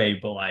to take away,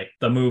 but like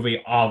the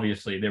movie,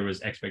 obviously there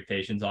was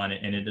expectations on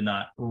it, and it did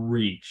not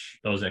reach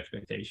those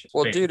expectations.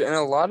 Well, dude, and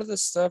a lot of the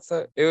stuff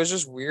that it was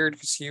just weird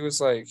because he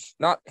was like,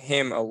 not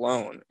him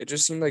alone. It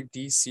just seemed like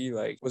DC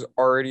like was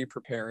already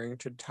preparing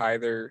to tie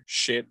their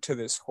shit to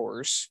this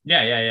horse.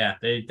 Yeah.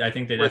 I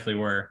think they definitely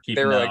were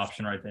keeping that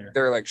option right there.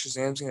 They were like,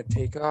 Shazam's gonna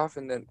take off,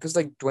 and then because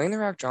like Dwayne The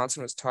Rock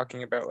Johnson was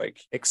talking about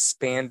like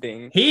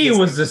expanding. He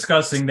was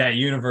discussing that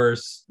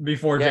universe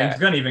before James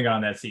Gunn even got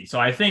on that seat. So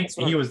I think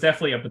he was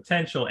definitely a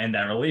potential, and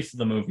that release of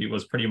the movie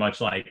was pretty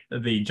much like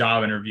the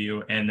job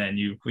interview, and then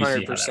we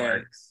see how that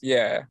works.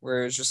 Yeah,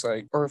 where it's just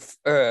like, or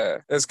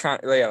it's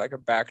kind of like a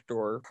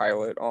backdoor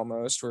pilot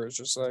almost, where it's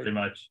just like pretty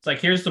much. It's like,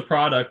 here's the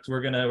product.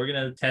 We're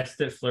gonna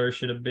test it,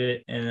 flourish it a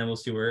bit, and then we'll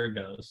see where it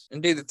goes.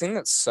 And dude, the thing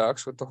that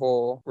sucks with the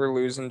whole we're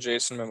losing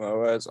Jason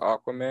Momoa as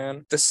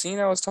Aquaman, the scene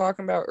I was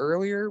talking about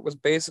earlier was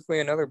basically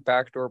another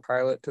backdoor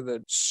pilot to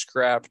the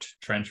scrapped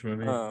Trench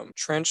movie.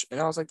 Trench, and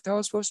I was like, that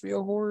was supposed to be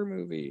a horror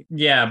movie.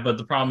 Yeah, but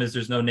the problem is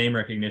there's no name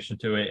recognition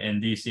to it,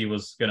 and DC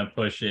was gonna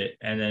push it,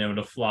 and then it would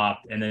have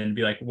flopped, and then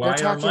be like, why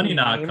our money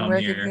not come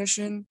here?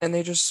 And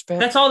they just spent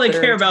that's all they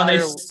care about. They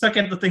suck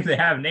at the things they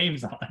have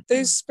names on.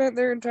 They spent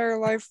their entire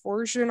life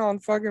fortune on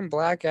fucking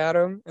Black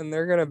Adam, and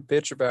they're gonna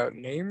bitch about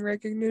name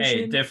recognition.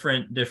 Hey,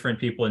 different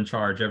people in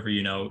charge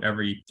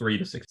every 3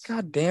 to 6.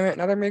 God damn it!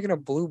 Now they're making a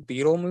Blue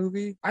Beetle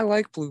movie. I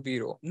like Blue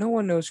Beetle. No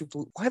one knows who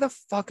Why the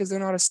fuck is there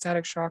not a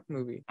Static Shock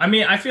movie? I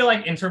mean, I feel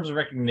like in terms of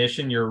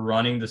recognition, you're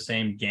running the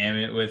same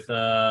gamut with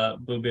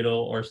Blue Beetle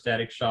or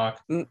Static Shock.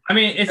 I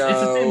mean, it's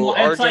the same.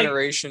 Our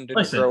generation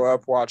didn't grow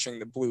up watching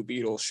the Blue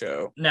Beetle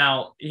show.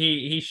 Now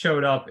he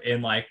showed up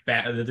in like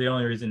the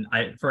only reason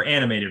for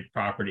animated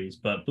properties,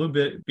 but Blue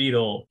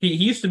Beetle, he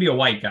used to be a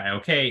white guy.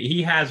 Okay,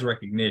 he has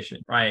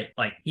recognition, right?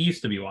 Like he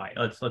used to be white.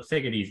 Let's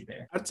take it easy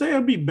there. I'd say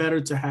it'd be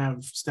better to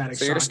have Static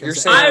Shock. You're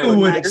saying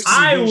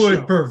I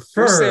would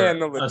prefer. You're saying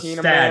the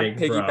Latino man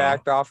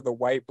piggybacked off of the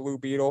white Blue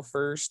Beetle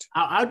first.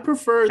 I'd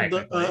prefer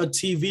a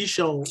TV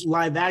show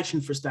live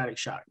action for Static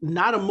Shock,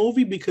 not a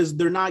movie, because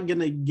they're not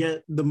gonna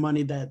get the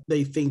money that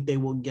they think they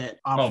will get.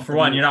 Well, for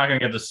one, you're not gonna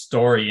get the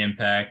story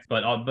impact,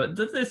 but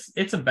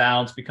it's a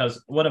balance,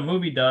 because what a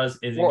movie does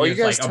is it gives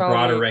like a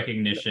broader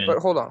recognition. But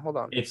hold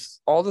on.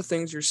 It's all the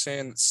things you're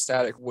saying that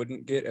Static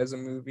wouldn't get as a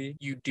movie.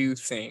 You do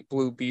think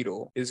Blue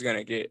Beetle is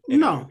gonna get?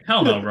 No,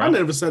 hell no, bro. I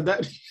never said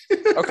that.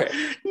 Okay,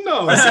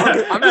 no,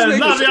 I'm just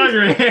not the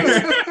argument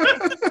here.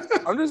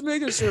 I'm just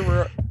making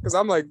sure because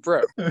I'm like,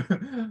 bro,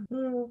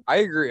 I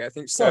agree. I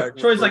think Static.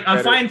 Troy's like,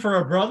 I'm fighting for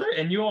a brother,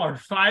 and you are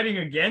fighting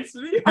against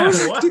me. I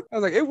was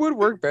like, it would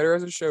work better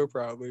as a show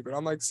probably, but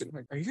I'm like, sitting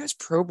like, are you guys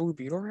pro Blue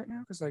Beetle right now?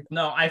 Because like,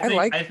 no, I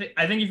think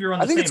if you're on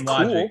the same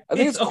logic, I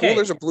think it's cool.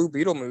 There's a Blue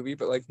Beetle movie,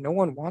 but like, no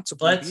one wants a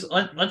Blue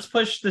Beetle. Let's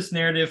push this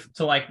narrative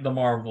to like the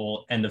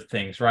Marvel end of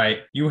things, right?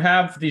 You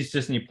have these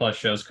Disney Plus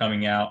shows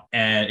coming out,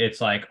 and it's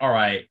like, all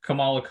right,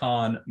 Kamala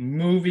Khan,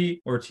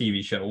 movie or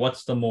TV show?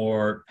 What's the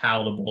more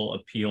palatable,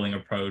 appealing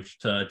approach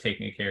to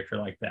taking a character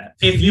like that?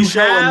 If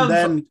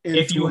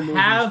you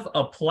have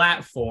a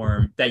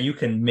platform that you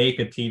can make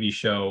a TV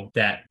show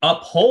that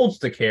upholds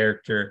the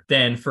character,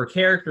 then for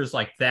characters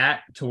like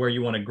that, to where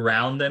you want to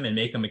ground them and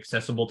make them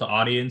accessible to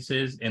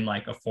audiences in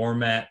like a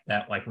format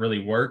that like really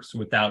works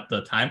without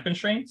the time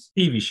constraints,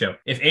 TV show.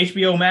 If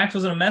HBO Max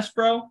wasn't a mess,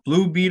 bro,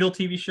 Blue Beetle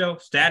TV show,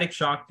 Static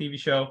Shock TV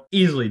show,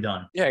 easily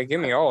done. Yeah, give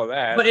me all of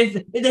that. But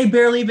they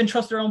barely even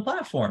trust their own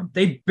platform.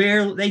 They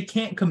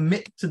can't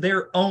commit to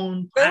their own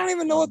platform. They don't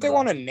even know what they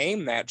want to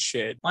name that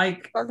shit.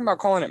 Like, talking about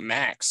calling it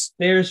Max.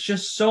 There's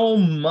just so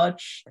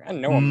much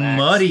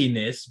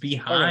muddiness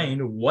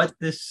behind what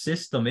this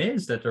system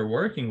is that they're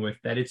working with,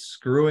 that it's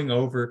screwing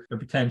over the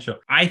potential.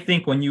 I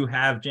think when you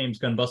have James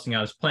Gunn busting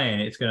out his plan,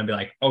 it's going to be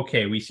like,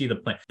 okay, we see the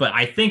plan. But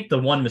I think the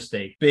one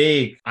mistake,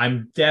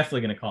 I'm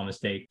definitely going to call a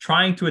mistake,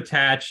 trying to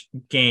attach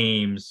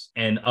games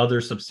and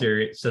other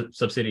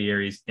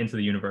subsidiaries into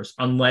the universe,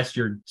 unless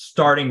you're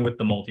starting with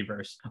the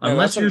multiverse.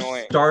 Unless you're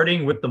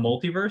starting with the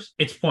multiverse,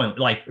 it's pointless.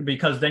 Like,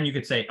 because then you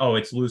could say, oh,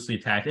 it's loosely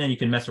attached, and then you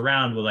can mess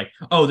around with like,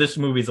 oh, this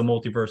movie's a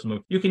multiverse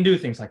movie. You can do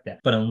things like that.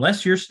 But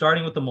unless you're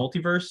starting with the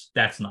multiverse,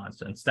 that's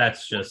nonsense.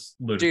 That's just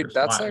ludicrous. Dude,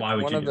 that's why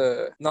would one of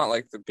the, not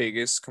like the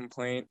biggest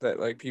complaint that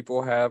like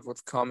people have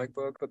with comic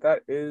book, but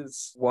that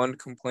is one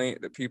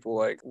complaint that people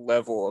like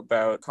level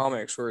about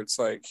comics, where it's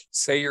like,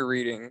 say you're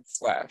reading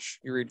Flash,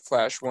 you read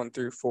Flash 1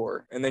 through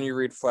 4, and then you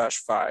read Flash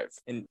 5,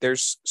 and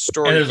there's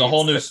story. And there's a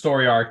whole new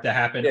story arc that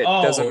happened.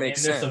 Doesn't in make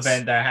sense. This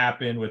event that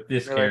happened with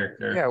this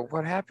character. Like, yeah,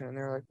 what happened? and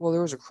they're like, well,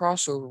 there was a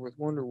crossover with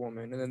Wonder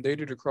Woman, and then they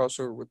did a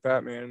crossover with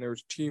Batman, and there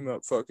was a team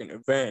up fucking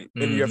event,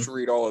 and you have to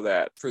read all of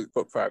that for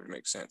book 5 to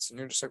make sense. And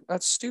you're just like,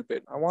 that's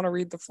stupid. I want to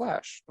read the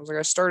Flash. I was like,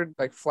 I started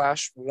like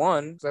Flash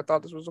 1 because I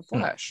thought this was a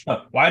Flash.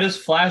 Why does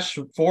Flash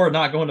 4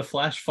 not go into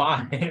Flash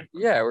 5?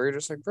 Yeah, where you're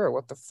just like, bro,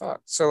 what the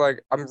fuck? So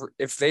like,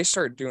 if they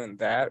start doing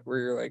that, where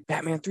you're like,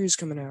 Batman 3 is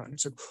coming out, and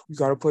it's like, you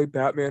gotta play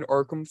Batman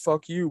Arkham,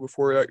 fuck you,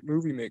 before that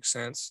movie makes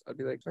sense. I'd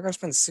be like, I gotta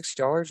spend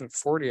 $60 and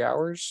 40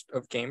 hours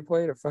of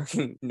gameplay to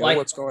fucking know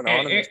what's going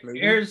on in this movie.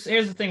 Here's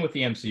the thing with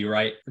the MCU,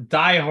 right?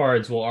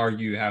 Diehards will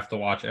argue you have to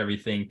watch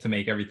everything to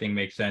make everything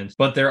make sense.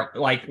 But they're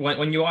like,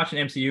 when you watch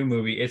an MCU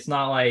movie, it's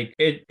not like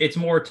it's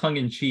more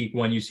tongue-in-cheek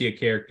when you see a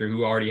character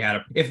who already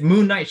had if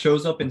Moon Knight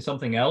shows up in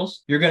something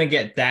else, you're gonna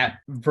get that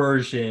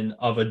version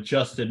of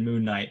adjusted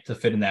Moon Knight to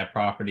fit in that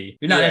property.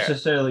 You're not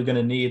necessarily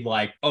gonna need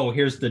like, oh,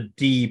 here's the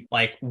deep,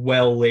 like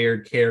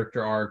well-layered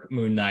character arc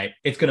Moon Knight.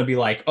 It's gonna be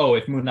like, oh,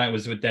 if Moon Knight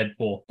was with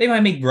Deadpool, they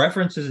might make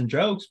references and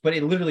jokes, but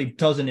it literally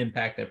doesn't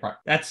impact that part.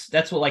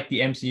 That's what like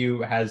the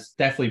MCU has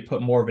definitely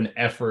put more of an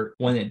effort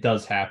when it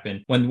does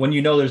happen. When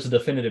you know there's a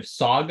definitive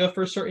saga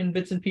for certain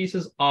bits and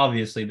pieces,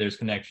 obviously there's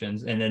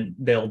connections, and then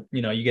they'll,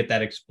 you get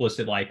that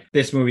explicit like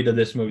this movie to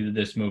this movie to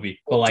this movie.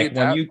 But like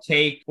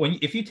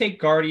if you take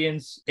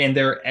Guardians and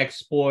their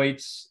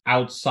exploits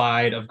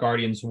outside of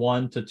Guardians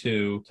 1 to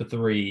 2 to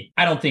 3,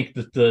 I don't think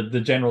that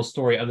the general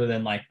story, other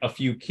than like a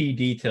few key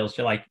details,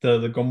 like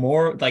the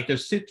Gamora, like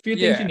there's a few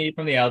things you need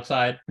from the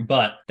outside,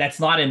 but that's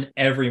not in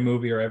every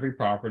movie or every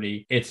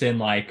property. It's in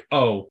like,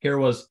 oh, here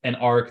was an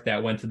arc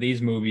that went to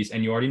these movies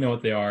and you already know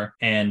what they are,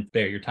 and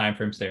there, your time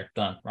frame's there,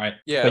 done, right?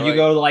 Yeah. But you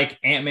go to like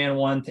Ant-Man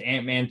 1 to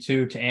Ant-Man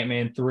 2 to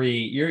Ant-Man 3,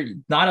 you're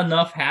not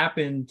enough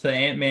happened to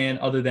Ant-Man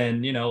other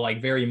than,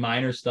 like very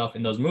minor stuff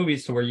in those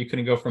movies to where you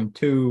couldn't go from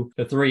 2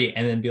 to 3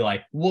 and then be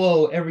like,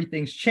 whoa,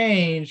 everything's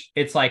changed.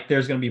 It's like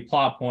there's going to be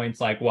plot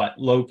points like what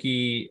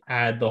Loki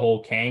had the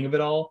whole Kang of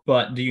it all,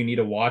 but do you need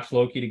to watch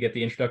Loki to get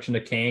the introduction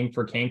to Kang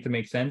for Kang to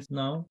make sense?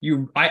 No.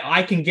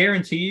 I can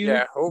guarantee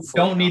you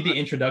don't need the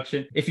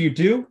introduction. If you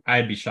do,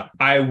 I'd be shocked.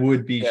 I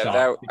would be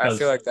shocked. I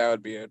feel like that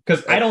would be it.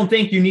 Because I don't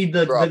think you need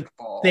the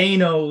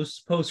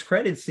Thanos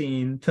post-credit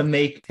scene to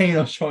make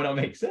Thanos showing up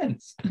make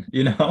sense.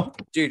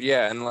 Dude,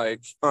 yeah, and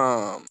like,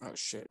 oh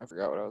shit, I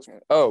forgot what I was gonna.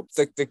 Oh,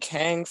 the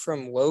Kang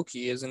from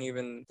Loki isn't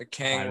even the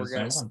Kang we're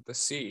gonna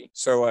see.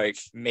 So like,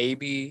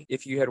 maybe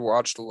if you had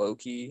watched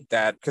Loki,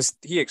 that because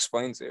he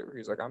explains it, where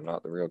he's like, I'm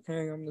not the real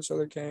Kang, I'm this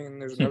other Kang,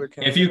 and there's another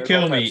Kang. If you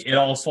kill me, it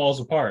all falls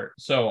apart.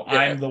 So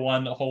I'm the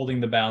one holding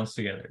the balance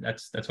together.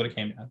 That's what it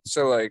came down.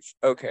 So like,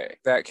 okay,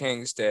 that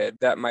Kang's dead.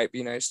 That might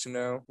be nice to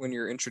know when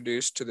you're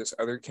introduced to this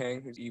other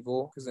Kang who's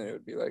evil, because then it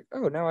would be like,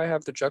 oh, now I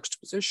have the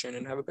juxtaposition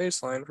and have a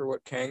baseline for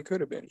what Kang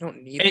could have been. You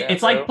don't need that.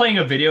 It's like playing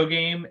a video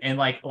game, and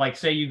like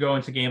say you go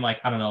into a game like,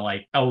 I don't know,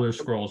 like Elder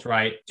Scrolls,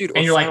 right? Dude,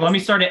 and you're like, let me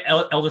start at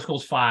Elder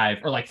Scrolls 5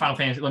 or like Final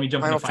Fantasy. Let me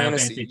jump into Final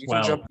Fantasy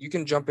 12. You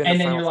can jump in, and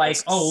then you're like,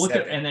 oh, look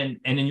at, and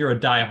then you're a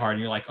diehard, and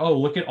you're like, oh,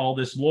 look at all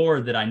this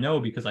lore that I know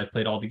because I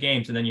played all the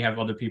games. And then you have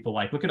other people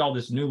like, look at all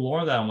this new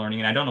lore that I'm learning,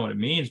 and I don't know what it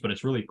means, but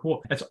it's really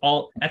cool. That's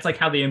like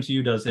how the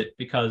MCU does it,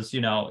 because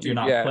you're not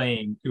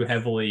playing too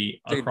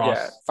heavily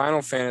across.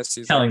 Final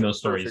Fantasy is telling those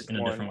stories in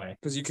a different way,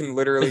 because you can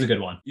literally, it's a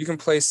good one. You can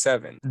play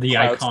 7, the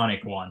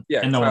iconic one,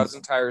 and Cloud's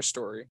entire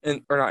story,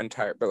 or not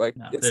entire, but like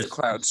it's the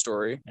Cloud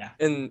story, yeah.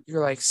 And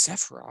you're like,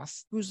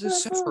 Sephiroth, who's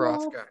this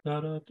Sephiroth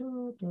guy?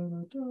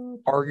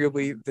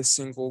 Arguably the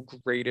single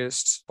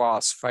greatest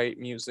boss fight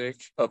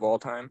music of all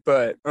time,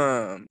 but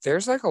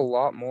there's like a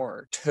lot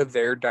more to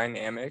their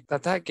dynamic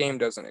that game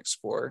doesn't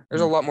explore.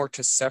 There's a lot more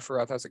to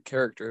Sephiroth as a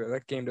character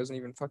that game doesn't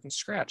even fucking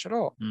scratch at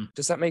all.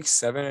 Does that make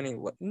 7 any?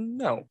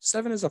 No,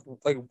 7 is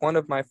like one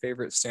of my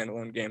favorite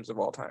standalone games of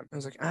all time. I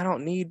was like, I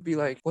don't need to be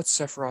like, what's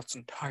Sephiroth's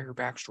entire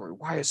backstory?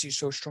 Why is he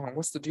so strong?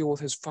 What's the deal with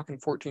his fucking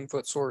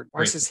 14-foot sword?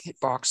 Why is his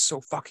hitbox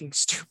so fucking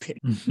stupid?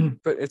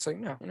 But it's like,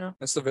 no,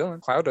 it's the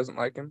villain. Cloud doesn't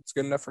like him. It's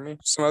good enough for me.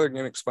 Some other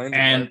game explains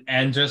it.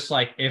 And just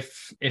like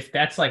if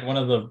that's like one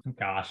of the,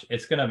 gosh,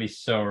 it's gonna be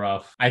so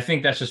rough. I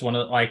think that's just one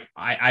of like,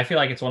 I feel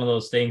like it's one of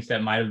those things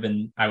that might have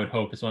been, I would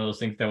hope it's one of those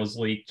things that was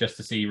leaked just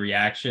to see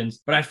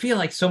reactions. But I feel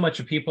like so much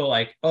of people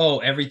like, oh,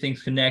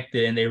 everything's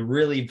connected, and they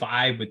really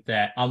vibe with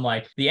that. I'm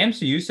like, the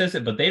MCU says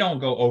it, but they don't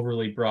go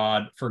overly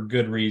broad for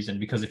good reason,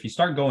 because if you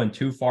start going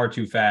too far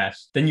too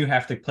fast, then you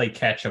have to play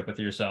catch up with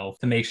yourself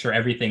to make sure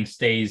everything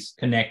stays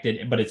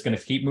connected, but it's going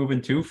to keep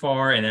moving too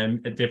far, and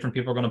then different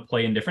people are going to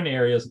play in different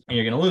areas, and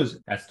you're going to lose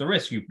it. That's the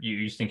risk you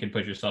just think you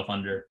put yourself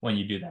under when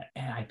you do that.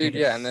 And I think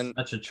and then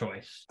such a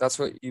choice. That's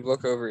what you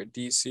look over at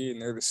DC,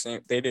 and they're the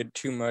same. They did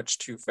too much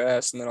too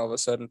fast, and then all of a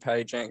sudden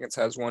Patty Jenkins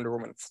has Wonder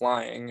Woman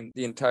flying, and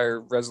the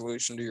entire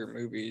resolution to your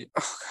movie.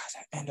 Oh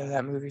god, the end of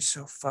that movie's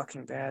so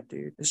fucking bad,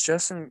 dude. Is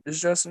Justin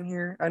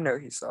here? I know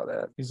he saw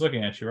that. He's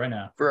looking at you right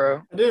now,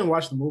 bro. I didn't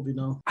watch the movie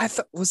though. I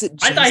thought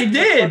I thought he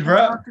did,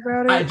 bro.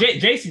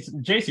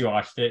 JC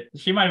watched it.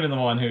 She might have been the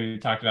one who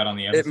talked about it on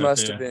the episode. It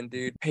must have been,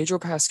 dude. Pedro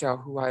Pascal,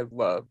 who I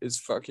love, is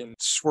fucking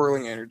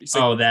swirling energy.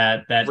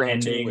 That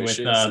ending with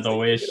the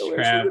wish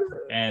crap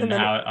and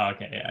how.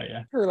 Okay,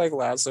 yeah. Her like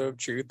lasso lasso of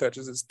truth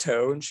touches his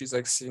toe, and she's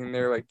like sitting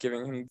there like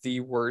giving him the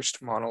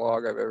worst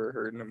monologue I've ever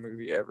heard in a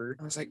movie ever.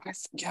 I was like,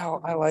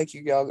 I like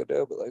you, Gal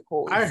Gadot, but like,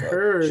 holy I fuck,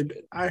 heard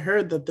shit. I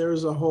heard that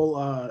there's a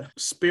whole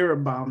spirit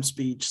bomb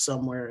speech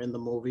somewhere in the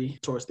movie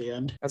towards the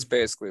end. That's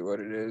basically what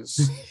it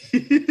is.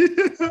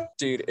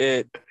 Dude,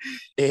 it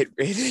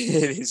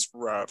is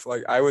rough.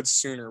 Like, I would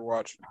sooner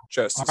watch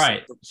Justice All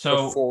right, League,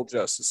 so the full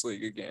Justice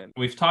League again.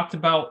 we've talked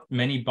about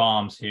many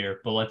bombs here,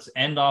 but let's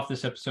end off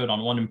this episode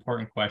on one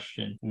important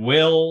question.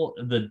 Will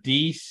the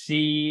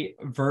DC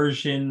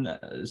version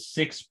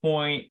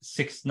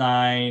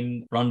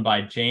 6.69 run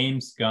by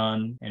James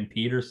Gunn and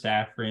Peter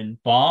Safran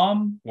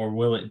bomb, or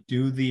will it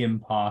do the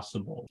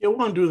impossible It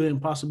won't do the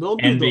impossible.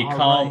 It'll and do the all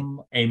right.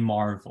 become a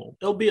Marvel?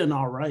 It'll be an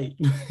all right.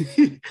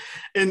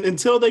 And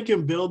until they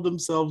can build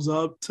themselves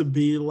up to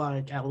be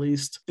like at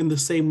least in the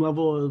same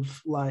level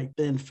of like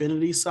the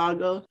Infinity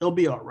Saga, it'll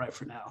be all right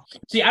for now.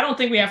 See, I don't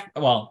think we have,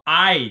 well,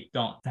 I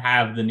don't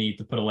have the need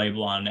to put a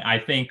label on it. I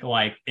think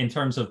like in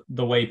terms of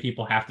the way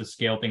people have to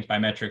scale things by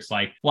metrics,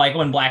 like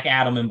when Black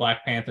Adam and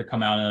Black Panther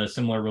come out in a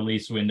similar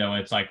release window,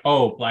 it's like,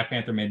 oh, Black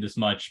Panther made this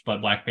much,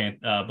 but Black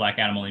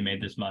Adam only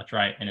made this much,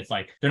 right? And it's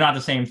like they're not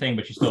the same thing,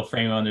 but you still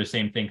frame them under the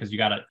same thing because you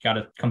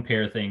gotta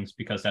compare things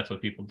because that's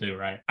what people do,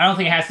 right? I don't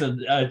think it has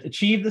to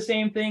achieve the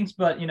same things,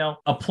 but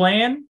a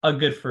plan, a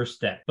good first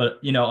step. But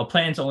a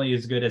plan's only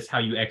as good as how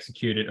you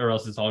execute it, or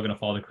else it's all gonna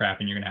fall to crap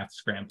and you're gonna have to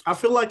scramble. I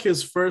feel like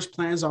his first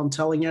plans on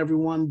telling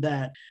everyone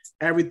that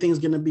everything's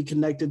going to be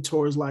connected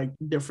towards like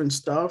different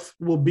stuff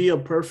will be a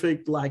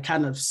perfect like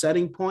kind of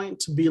setting point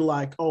to be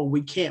like, oh,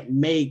 we can't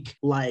make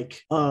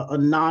like a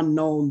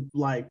non-known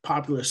like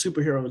popular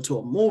superhero into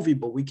a movie,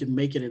 but we can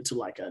make it into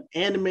like an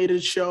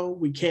animated show.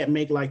 We can't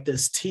make like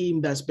this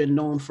team that's been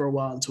known for a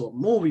while into a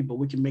movie, but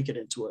we can make it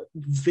into a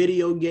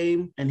video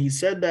game. And he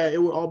said that it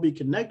will all be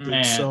connected.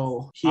 Man,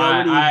 so he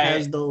already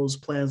has those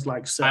plans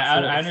like set.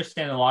 I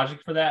understand the logic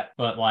for that,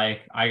 but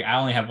like I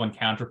only have one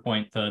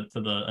counterpoint to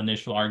the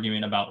initial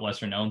argument about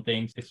lesser known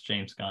things. It's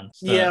James Gunn.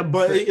 Yeah,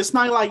 but it's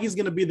not like he's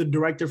gonna be the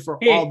director for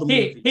all the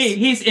movies.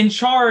 He's in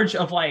charge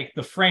of like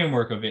the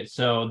framework of it,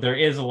 so there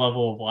is a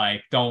level of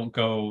like don't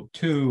go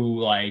too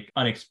like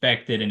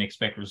unexpected and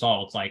expect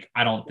results. Like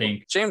I don't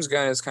think James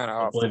Gunn is kind of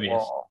off the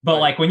wall. But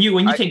like when you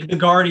take the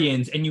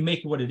Guardians and you make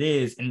it what it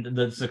is, and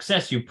the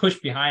success you push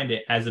behind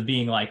it as it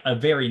being like a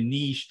very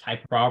niche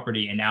type of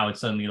property, and now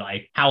it's suddenly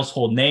like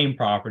household name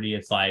property.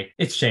 It's like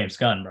it's James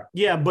Gunn, bro.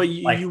 Yeah, but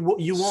you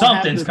won't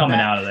something's coming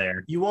out of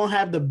there. You won't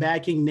have the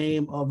backing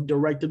name of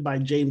directed by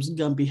James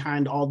Gunn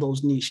behind all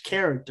those niche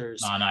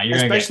characters. No, you're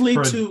especially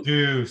gonna get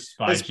produced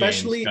by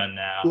James Gunn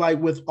now. Like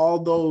with all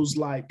those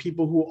like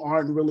people who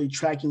aren't really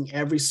tracking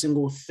every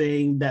single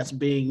thing that's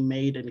being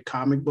made in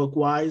comic book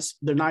wise,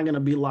 they're not gonna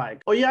be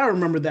like, oh yeah, I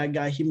remember that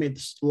guy. He made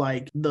this,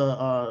 like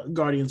the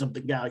Guardians of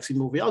the Galaxy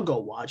movie. I'll go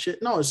watch it.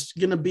 No, it's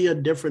gonna be a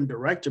different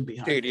director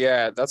behind it. Dude,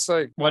 yeah, that's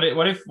like what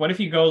if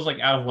he goes like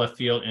out of left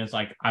field and it's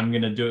like I'm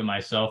gonna do it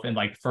myself, and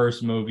like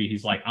first movie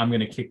he's like I'm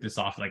gonna kick this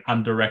off, like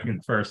I'm directing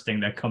the first thing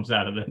that comes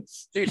out of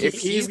this. Dude, if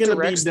he's gonna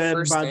be dead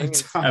by the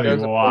time. That'd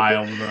be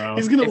wild, bro.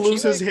 He's gonna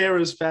lose his hair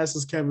as fast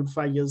as Kevin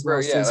Feige has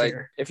lost his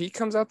hair. If he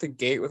comes out the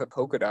gate with a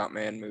Polka Dot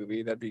Man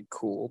movie, that'd be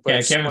cool.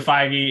 But Kevin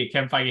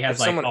Feige has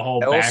like a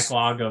whole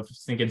backlog of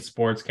stinking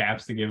sports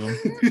caps to give him.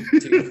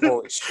 Dude,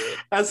 holy shit.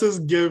 That's his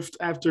gift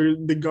after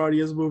the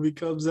Guardians movie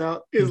comes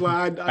out. He's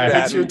like,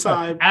 that's your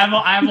time. I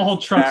have a whole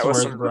truck's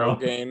worth, bro.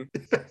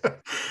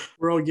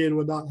 Rogaine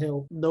would not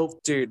help.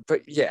 Nope. Dude,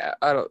 but yeah,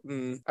 I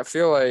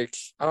feel like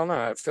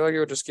it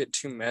would just get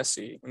too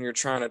messy when you're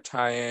trying to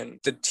tie in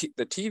the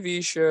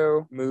TV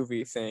show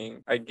movie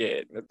thing. I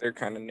get that they're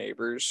kind of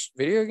neighbors.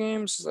 Video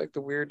games is like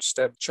the weird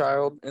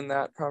stepchild in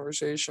that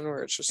conversation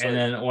where it's just and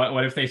like, then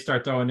what if they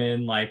start throwing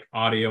in like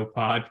audio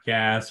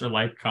podcasts or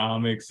like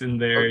comics in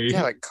there?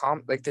 Yeah, like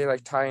they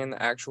like tie in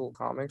the actual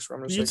comics. Where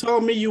I'm just you like,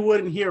 told me you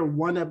wouldn't hear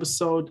one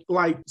episode.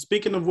 Like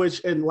speaking of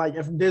which, and like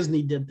if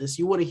Disney did this,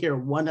 you wouldn't hear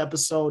one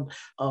episode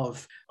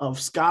of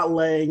Scott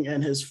Lang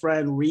and his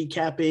friend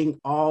recapping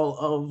all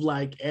of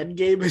like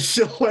Endgame and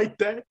shit like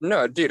that.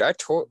 No, dude, I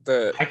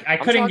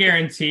couldn't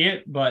guarantee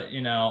it, but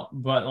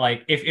but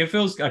like if it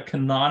was a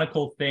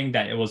canonical thing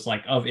that it was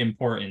like of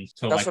importance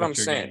to that's like what I'm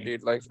saying,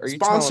 dude. Like, are you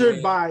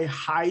sponsored by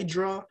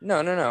Hydra?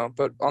 No.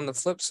 But on the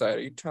flip side,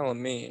 are you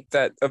telling me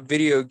that a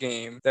video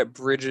game that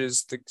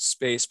bridges the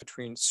space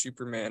between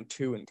Superman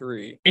 2 and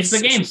 3? It's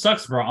the game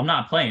sucks, bro. I'm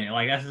not playing it.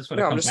 Like that's just what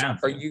it comes down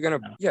to. Are you gonna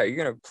you're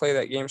gonna play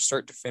that game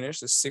start to finish,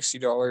 the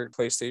 $60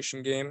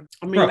 PlayStation game?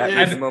 I mean,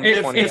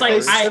 it's like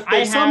if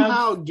they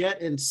somehow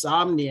get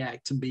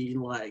Insomniac to be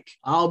like,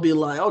 I'll be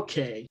like,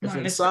 okay. If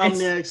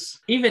Insomniac's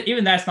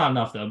even that's not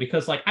enough though,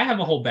 because like I have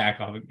a whole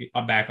backlog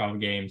of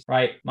games,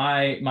 right?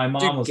 My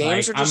mom was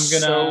like,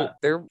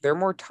 they're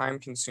more time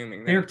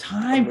consuming. They're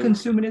time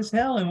consuming as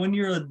hell, and when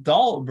you're an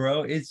adult,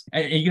 bro,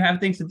 and you have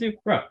things to do,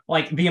 bro.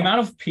 Like the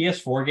amount of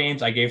PS4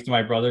 games I gave to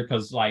my brother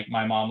because like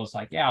my mom was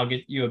like, yeah, I'll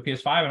get you a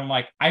PS5, and I'm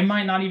like, I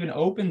might not even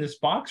open this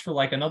box for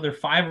like another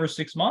 5 or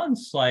 6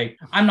 months. Like,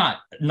 I'm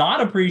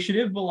not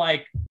appreciative, but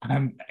like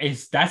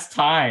that's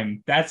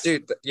time. That's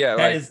Dude, yeah,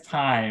 that like, is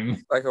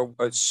time. like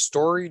a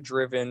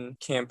story-driven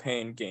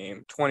campaign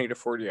game, 20 to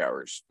 40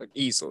 hours, like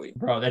easily.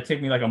 Bro, that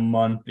take me like a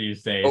month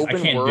these days. I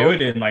Open can't do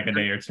world, it in like a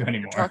day or two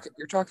anymore.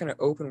 You're talking an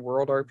open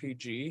world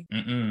RPG.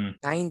 Mm-mm.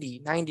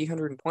 90,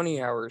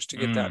 120 hours to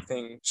get that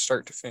thing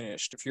start to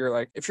finish. If you're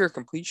a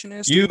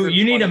completionist, you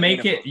need to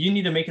make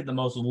it the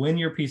most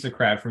linear piece of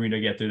crap for me to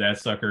get through that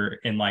sucker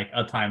in like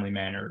a timely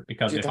manner.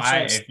 Because Dude,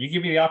 if you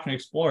give me the option to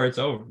explore, it's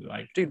over.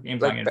 Like, dude,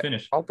 game's like, not gonna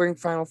finish. I'll bring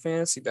Final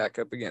Fantasy back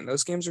up again.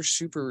 Those games are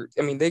super.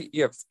 I mean,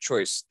 you have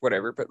choice,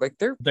 whatever, but like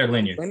they're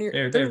linear.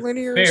 They're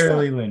linear,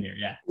 fairly linear.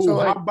 Yeah. Ooh, So,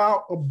 like, how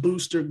about a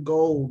Booster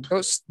Gold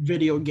those,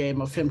 video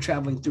game of him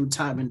traveling through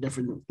time in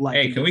different like?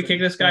 Hey, can we kick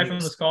this guy from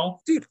this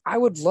call? dude, I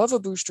would love a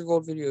Booster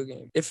Gold video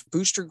game. If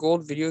Booster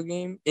Gold video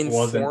game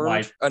informed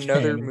like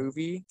another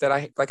movie that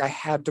I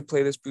had to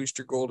play this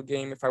Booster Gold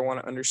game if I want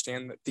to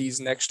understand that these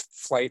next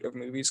flight of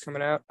movies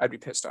coming out, I'd be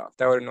pissed off.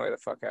 That would annoy the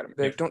fuck out of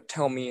me. Like, don't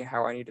tell me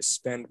how I need to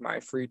spend my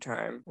free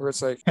time. Where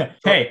it's like,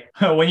 hey,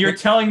 when you're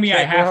telling me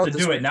I have to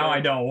this do it, now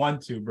weekend. I don't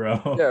want to, bro.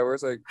 Yeah, where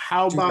it's like,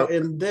 How about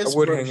in this I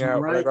would version, hang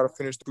out, but I right? gotta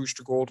finish the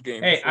Booster Gold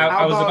game. Hey, before.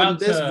 I was How about in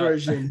this to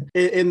version,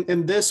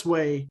 in this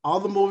way, all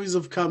the movies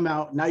have come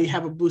out. Now you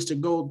have a Booster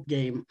Gold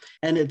game,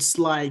 and it's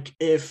like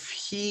if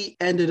he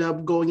ended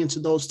up going into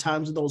those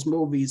times of those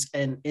movies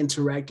and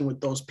interacting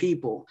with those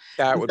people,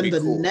 that would be the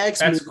cool. next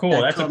That's movie cool.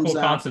 that That's a comes cool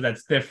out, concept.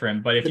 That's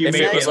different. But if the you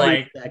make next it like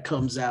movie that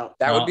comes out,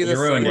 That would be the you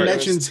thing. ruined where it. it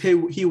was- mentions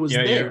he was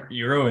there.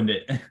 you ruined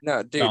it.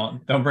 No, dude.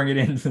 Don't bring it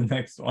into the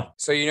next one.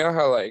 So you know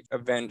how like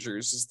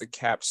Avengers is the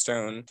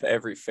capstone to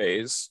every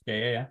phase.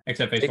 Yeah.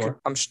 Except phase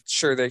 4. I'm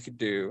sure they could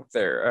do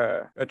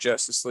their a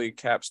Justice League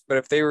caps, but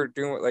if they were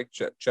doing what like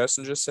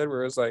Justin just said,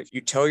 where it was like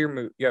you tell your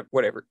movie, you have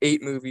whatever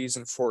 8 movies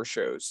and 4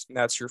 shows, and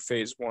that's your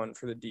phase 1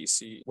 for the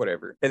DC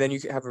whatever, and then you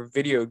could have a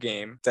video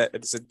game that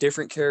is a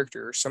different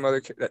character or some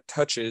other that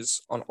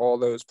touches on all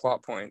those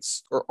plot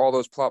points, or all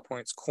those plot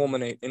points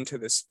culminate into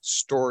this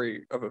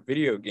story of a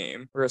video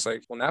game. Where it's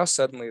like, well, now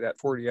suddenly that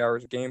 40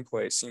 hours of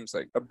gameplay seems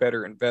like a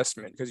better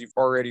investment because you've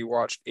already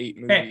watched 8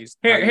 movies.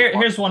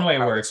 Here's one way it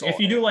works. If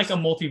you do like a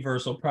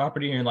multiversal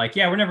property and you're like,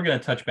 yeah, we're never going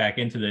to touch back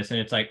into this, and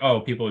it's like,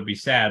 oh, people would be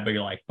sad, but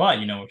you're like, but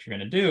you know what you're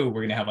going to do?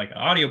 We're going to have like an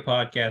audio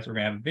podcast, we're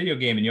going to have a video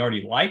game, and you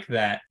already like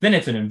that, then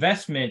it's an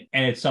investment,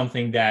 and it's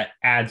something that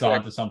adds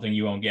on to something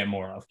you won't get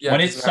more of. Yeah,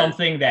 when it's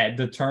something that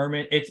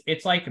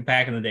it's like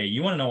back in the day,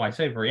 you want to know why I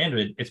say for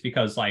Android, it's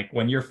because like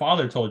when your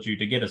father told you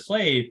to get a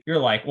slave, you're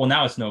like, well,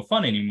 now it's no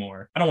fun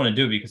anymore. I don't want to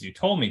do it because you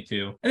told me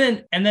to.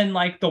 And then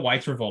like the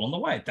whites revolt on the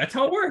white. That's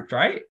how it worked,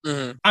 right?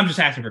 Mm-hmm. I'm just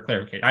asking for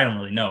clarification. I don't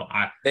really know.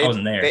 I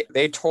wasn't there.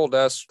 They told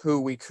us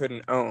who we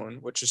couldn't own,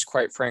 which is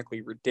quite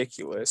frankly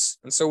ridiculous.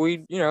 And so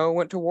we,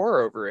 went to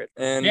war over it.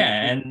 And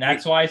and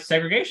that's why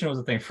segregation was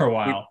a thing for a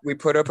while. We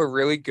put up a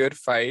really good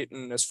fight,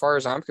 and as far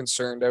as I'm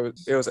concerned,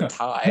 it was a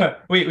tie.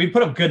 we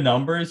put up good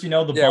numbers. The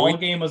ball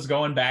game was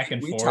going back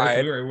and forth.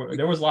 Tied.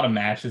 There was a lot of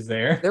matches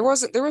there. There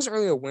wasn't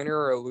really a winner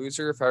or a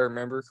loser, if I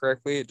remember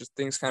correctly. It just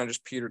things kind of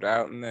just petered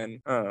out, and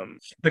then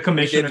the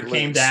commissioner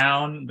came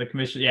down. The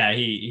commissioner,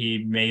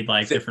 he made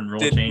like different rule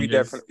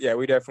changes.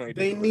 We definitely.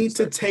 They need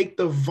to take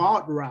the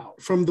vault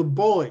route from the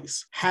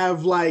boys.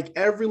 Have like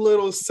every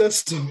little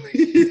system.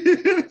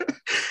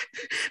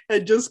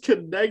 And just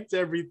connect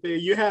everything.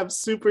 You have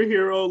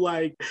superhero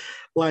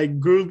like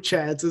group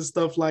chats and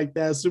stuff like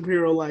that.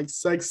 Superhero like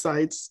sex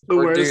sites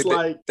where it's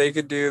like they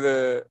could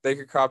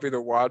copy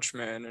the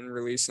Watchmen and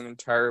release an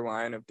entire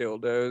line of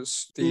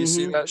dildos. Do you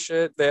see that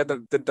shit? They had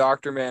the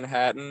Dr.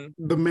 Manhattan,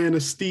 the Man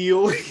of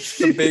Steel,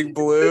 the Big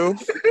Blue,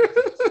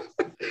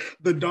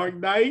 the Dark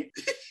Knight.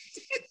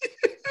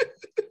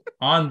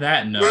 On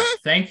that note,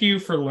 thank you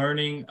for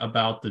learning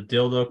about the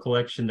dildo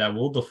collection that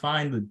will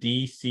define the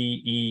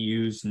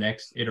DCEU's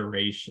next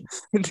iteration.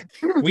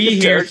 We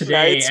here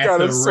today at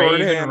the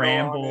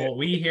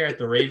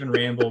Raven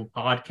Ramble,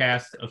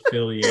 podcast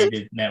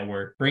affiliated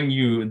network bring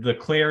you the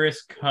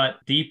clearest cut,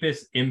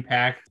 deepest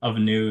impact of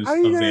news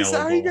available.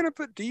 How are you gonna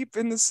put deep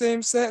in the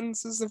same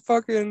sentence as the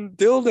fucking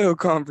dildo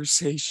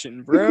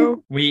conversation,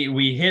 bro?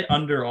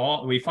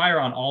 We fire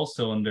on all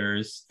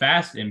cylinders,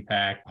 fast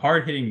impact,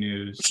 hard hitting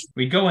news.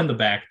 We go in the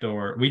back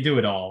door. We do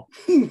it all.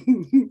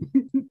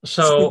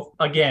 So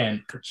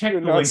again, check the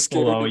links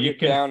below. You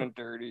can down and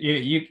dirty.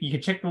 You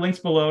can check the links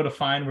below to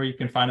find where you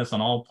can find us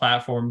on all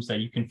platforms that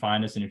you can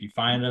find us. And if you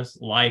find us,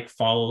 like,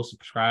 follow,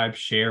 subscribe,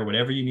 share,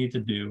 whatever you need to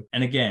do.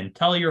 And again,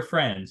 tell your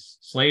friends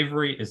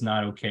slavery is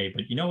not okay,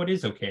 but you know what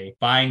is okay?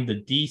 Buying the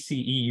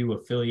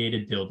DCEU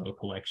affiliated dildo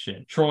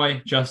collection.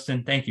 Troy,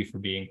 Justin, thank you for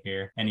being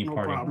here. Any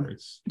parting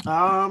words?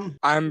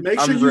 Make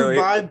sure you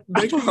buy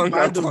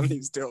on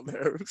these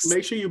dildos.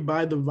 Make sure you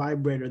buy the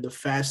vibrator, the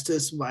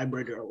fastest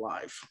vibrator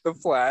alive. The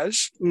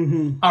Flash.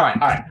 Mm-hmm. All right.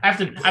 I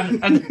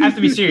have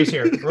to be serious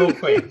here, real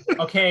quick.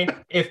 Okay,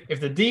 if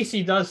the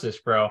DC does this,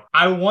 bro,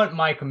 I want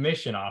my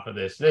commission off of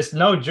this. This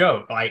no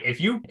joke. Like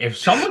if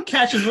someone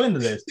catches wind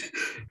of this,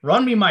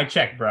 run me my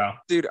check, bro.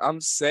 Dude,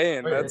 I'm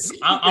saying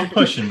I'm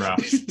pushing, bro.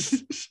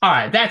 All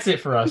right, that's it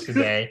for us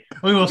today.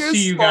 We will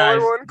see you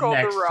guys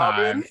next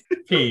time.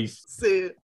 Peace. See it.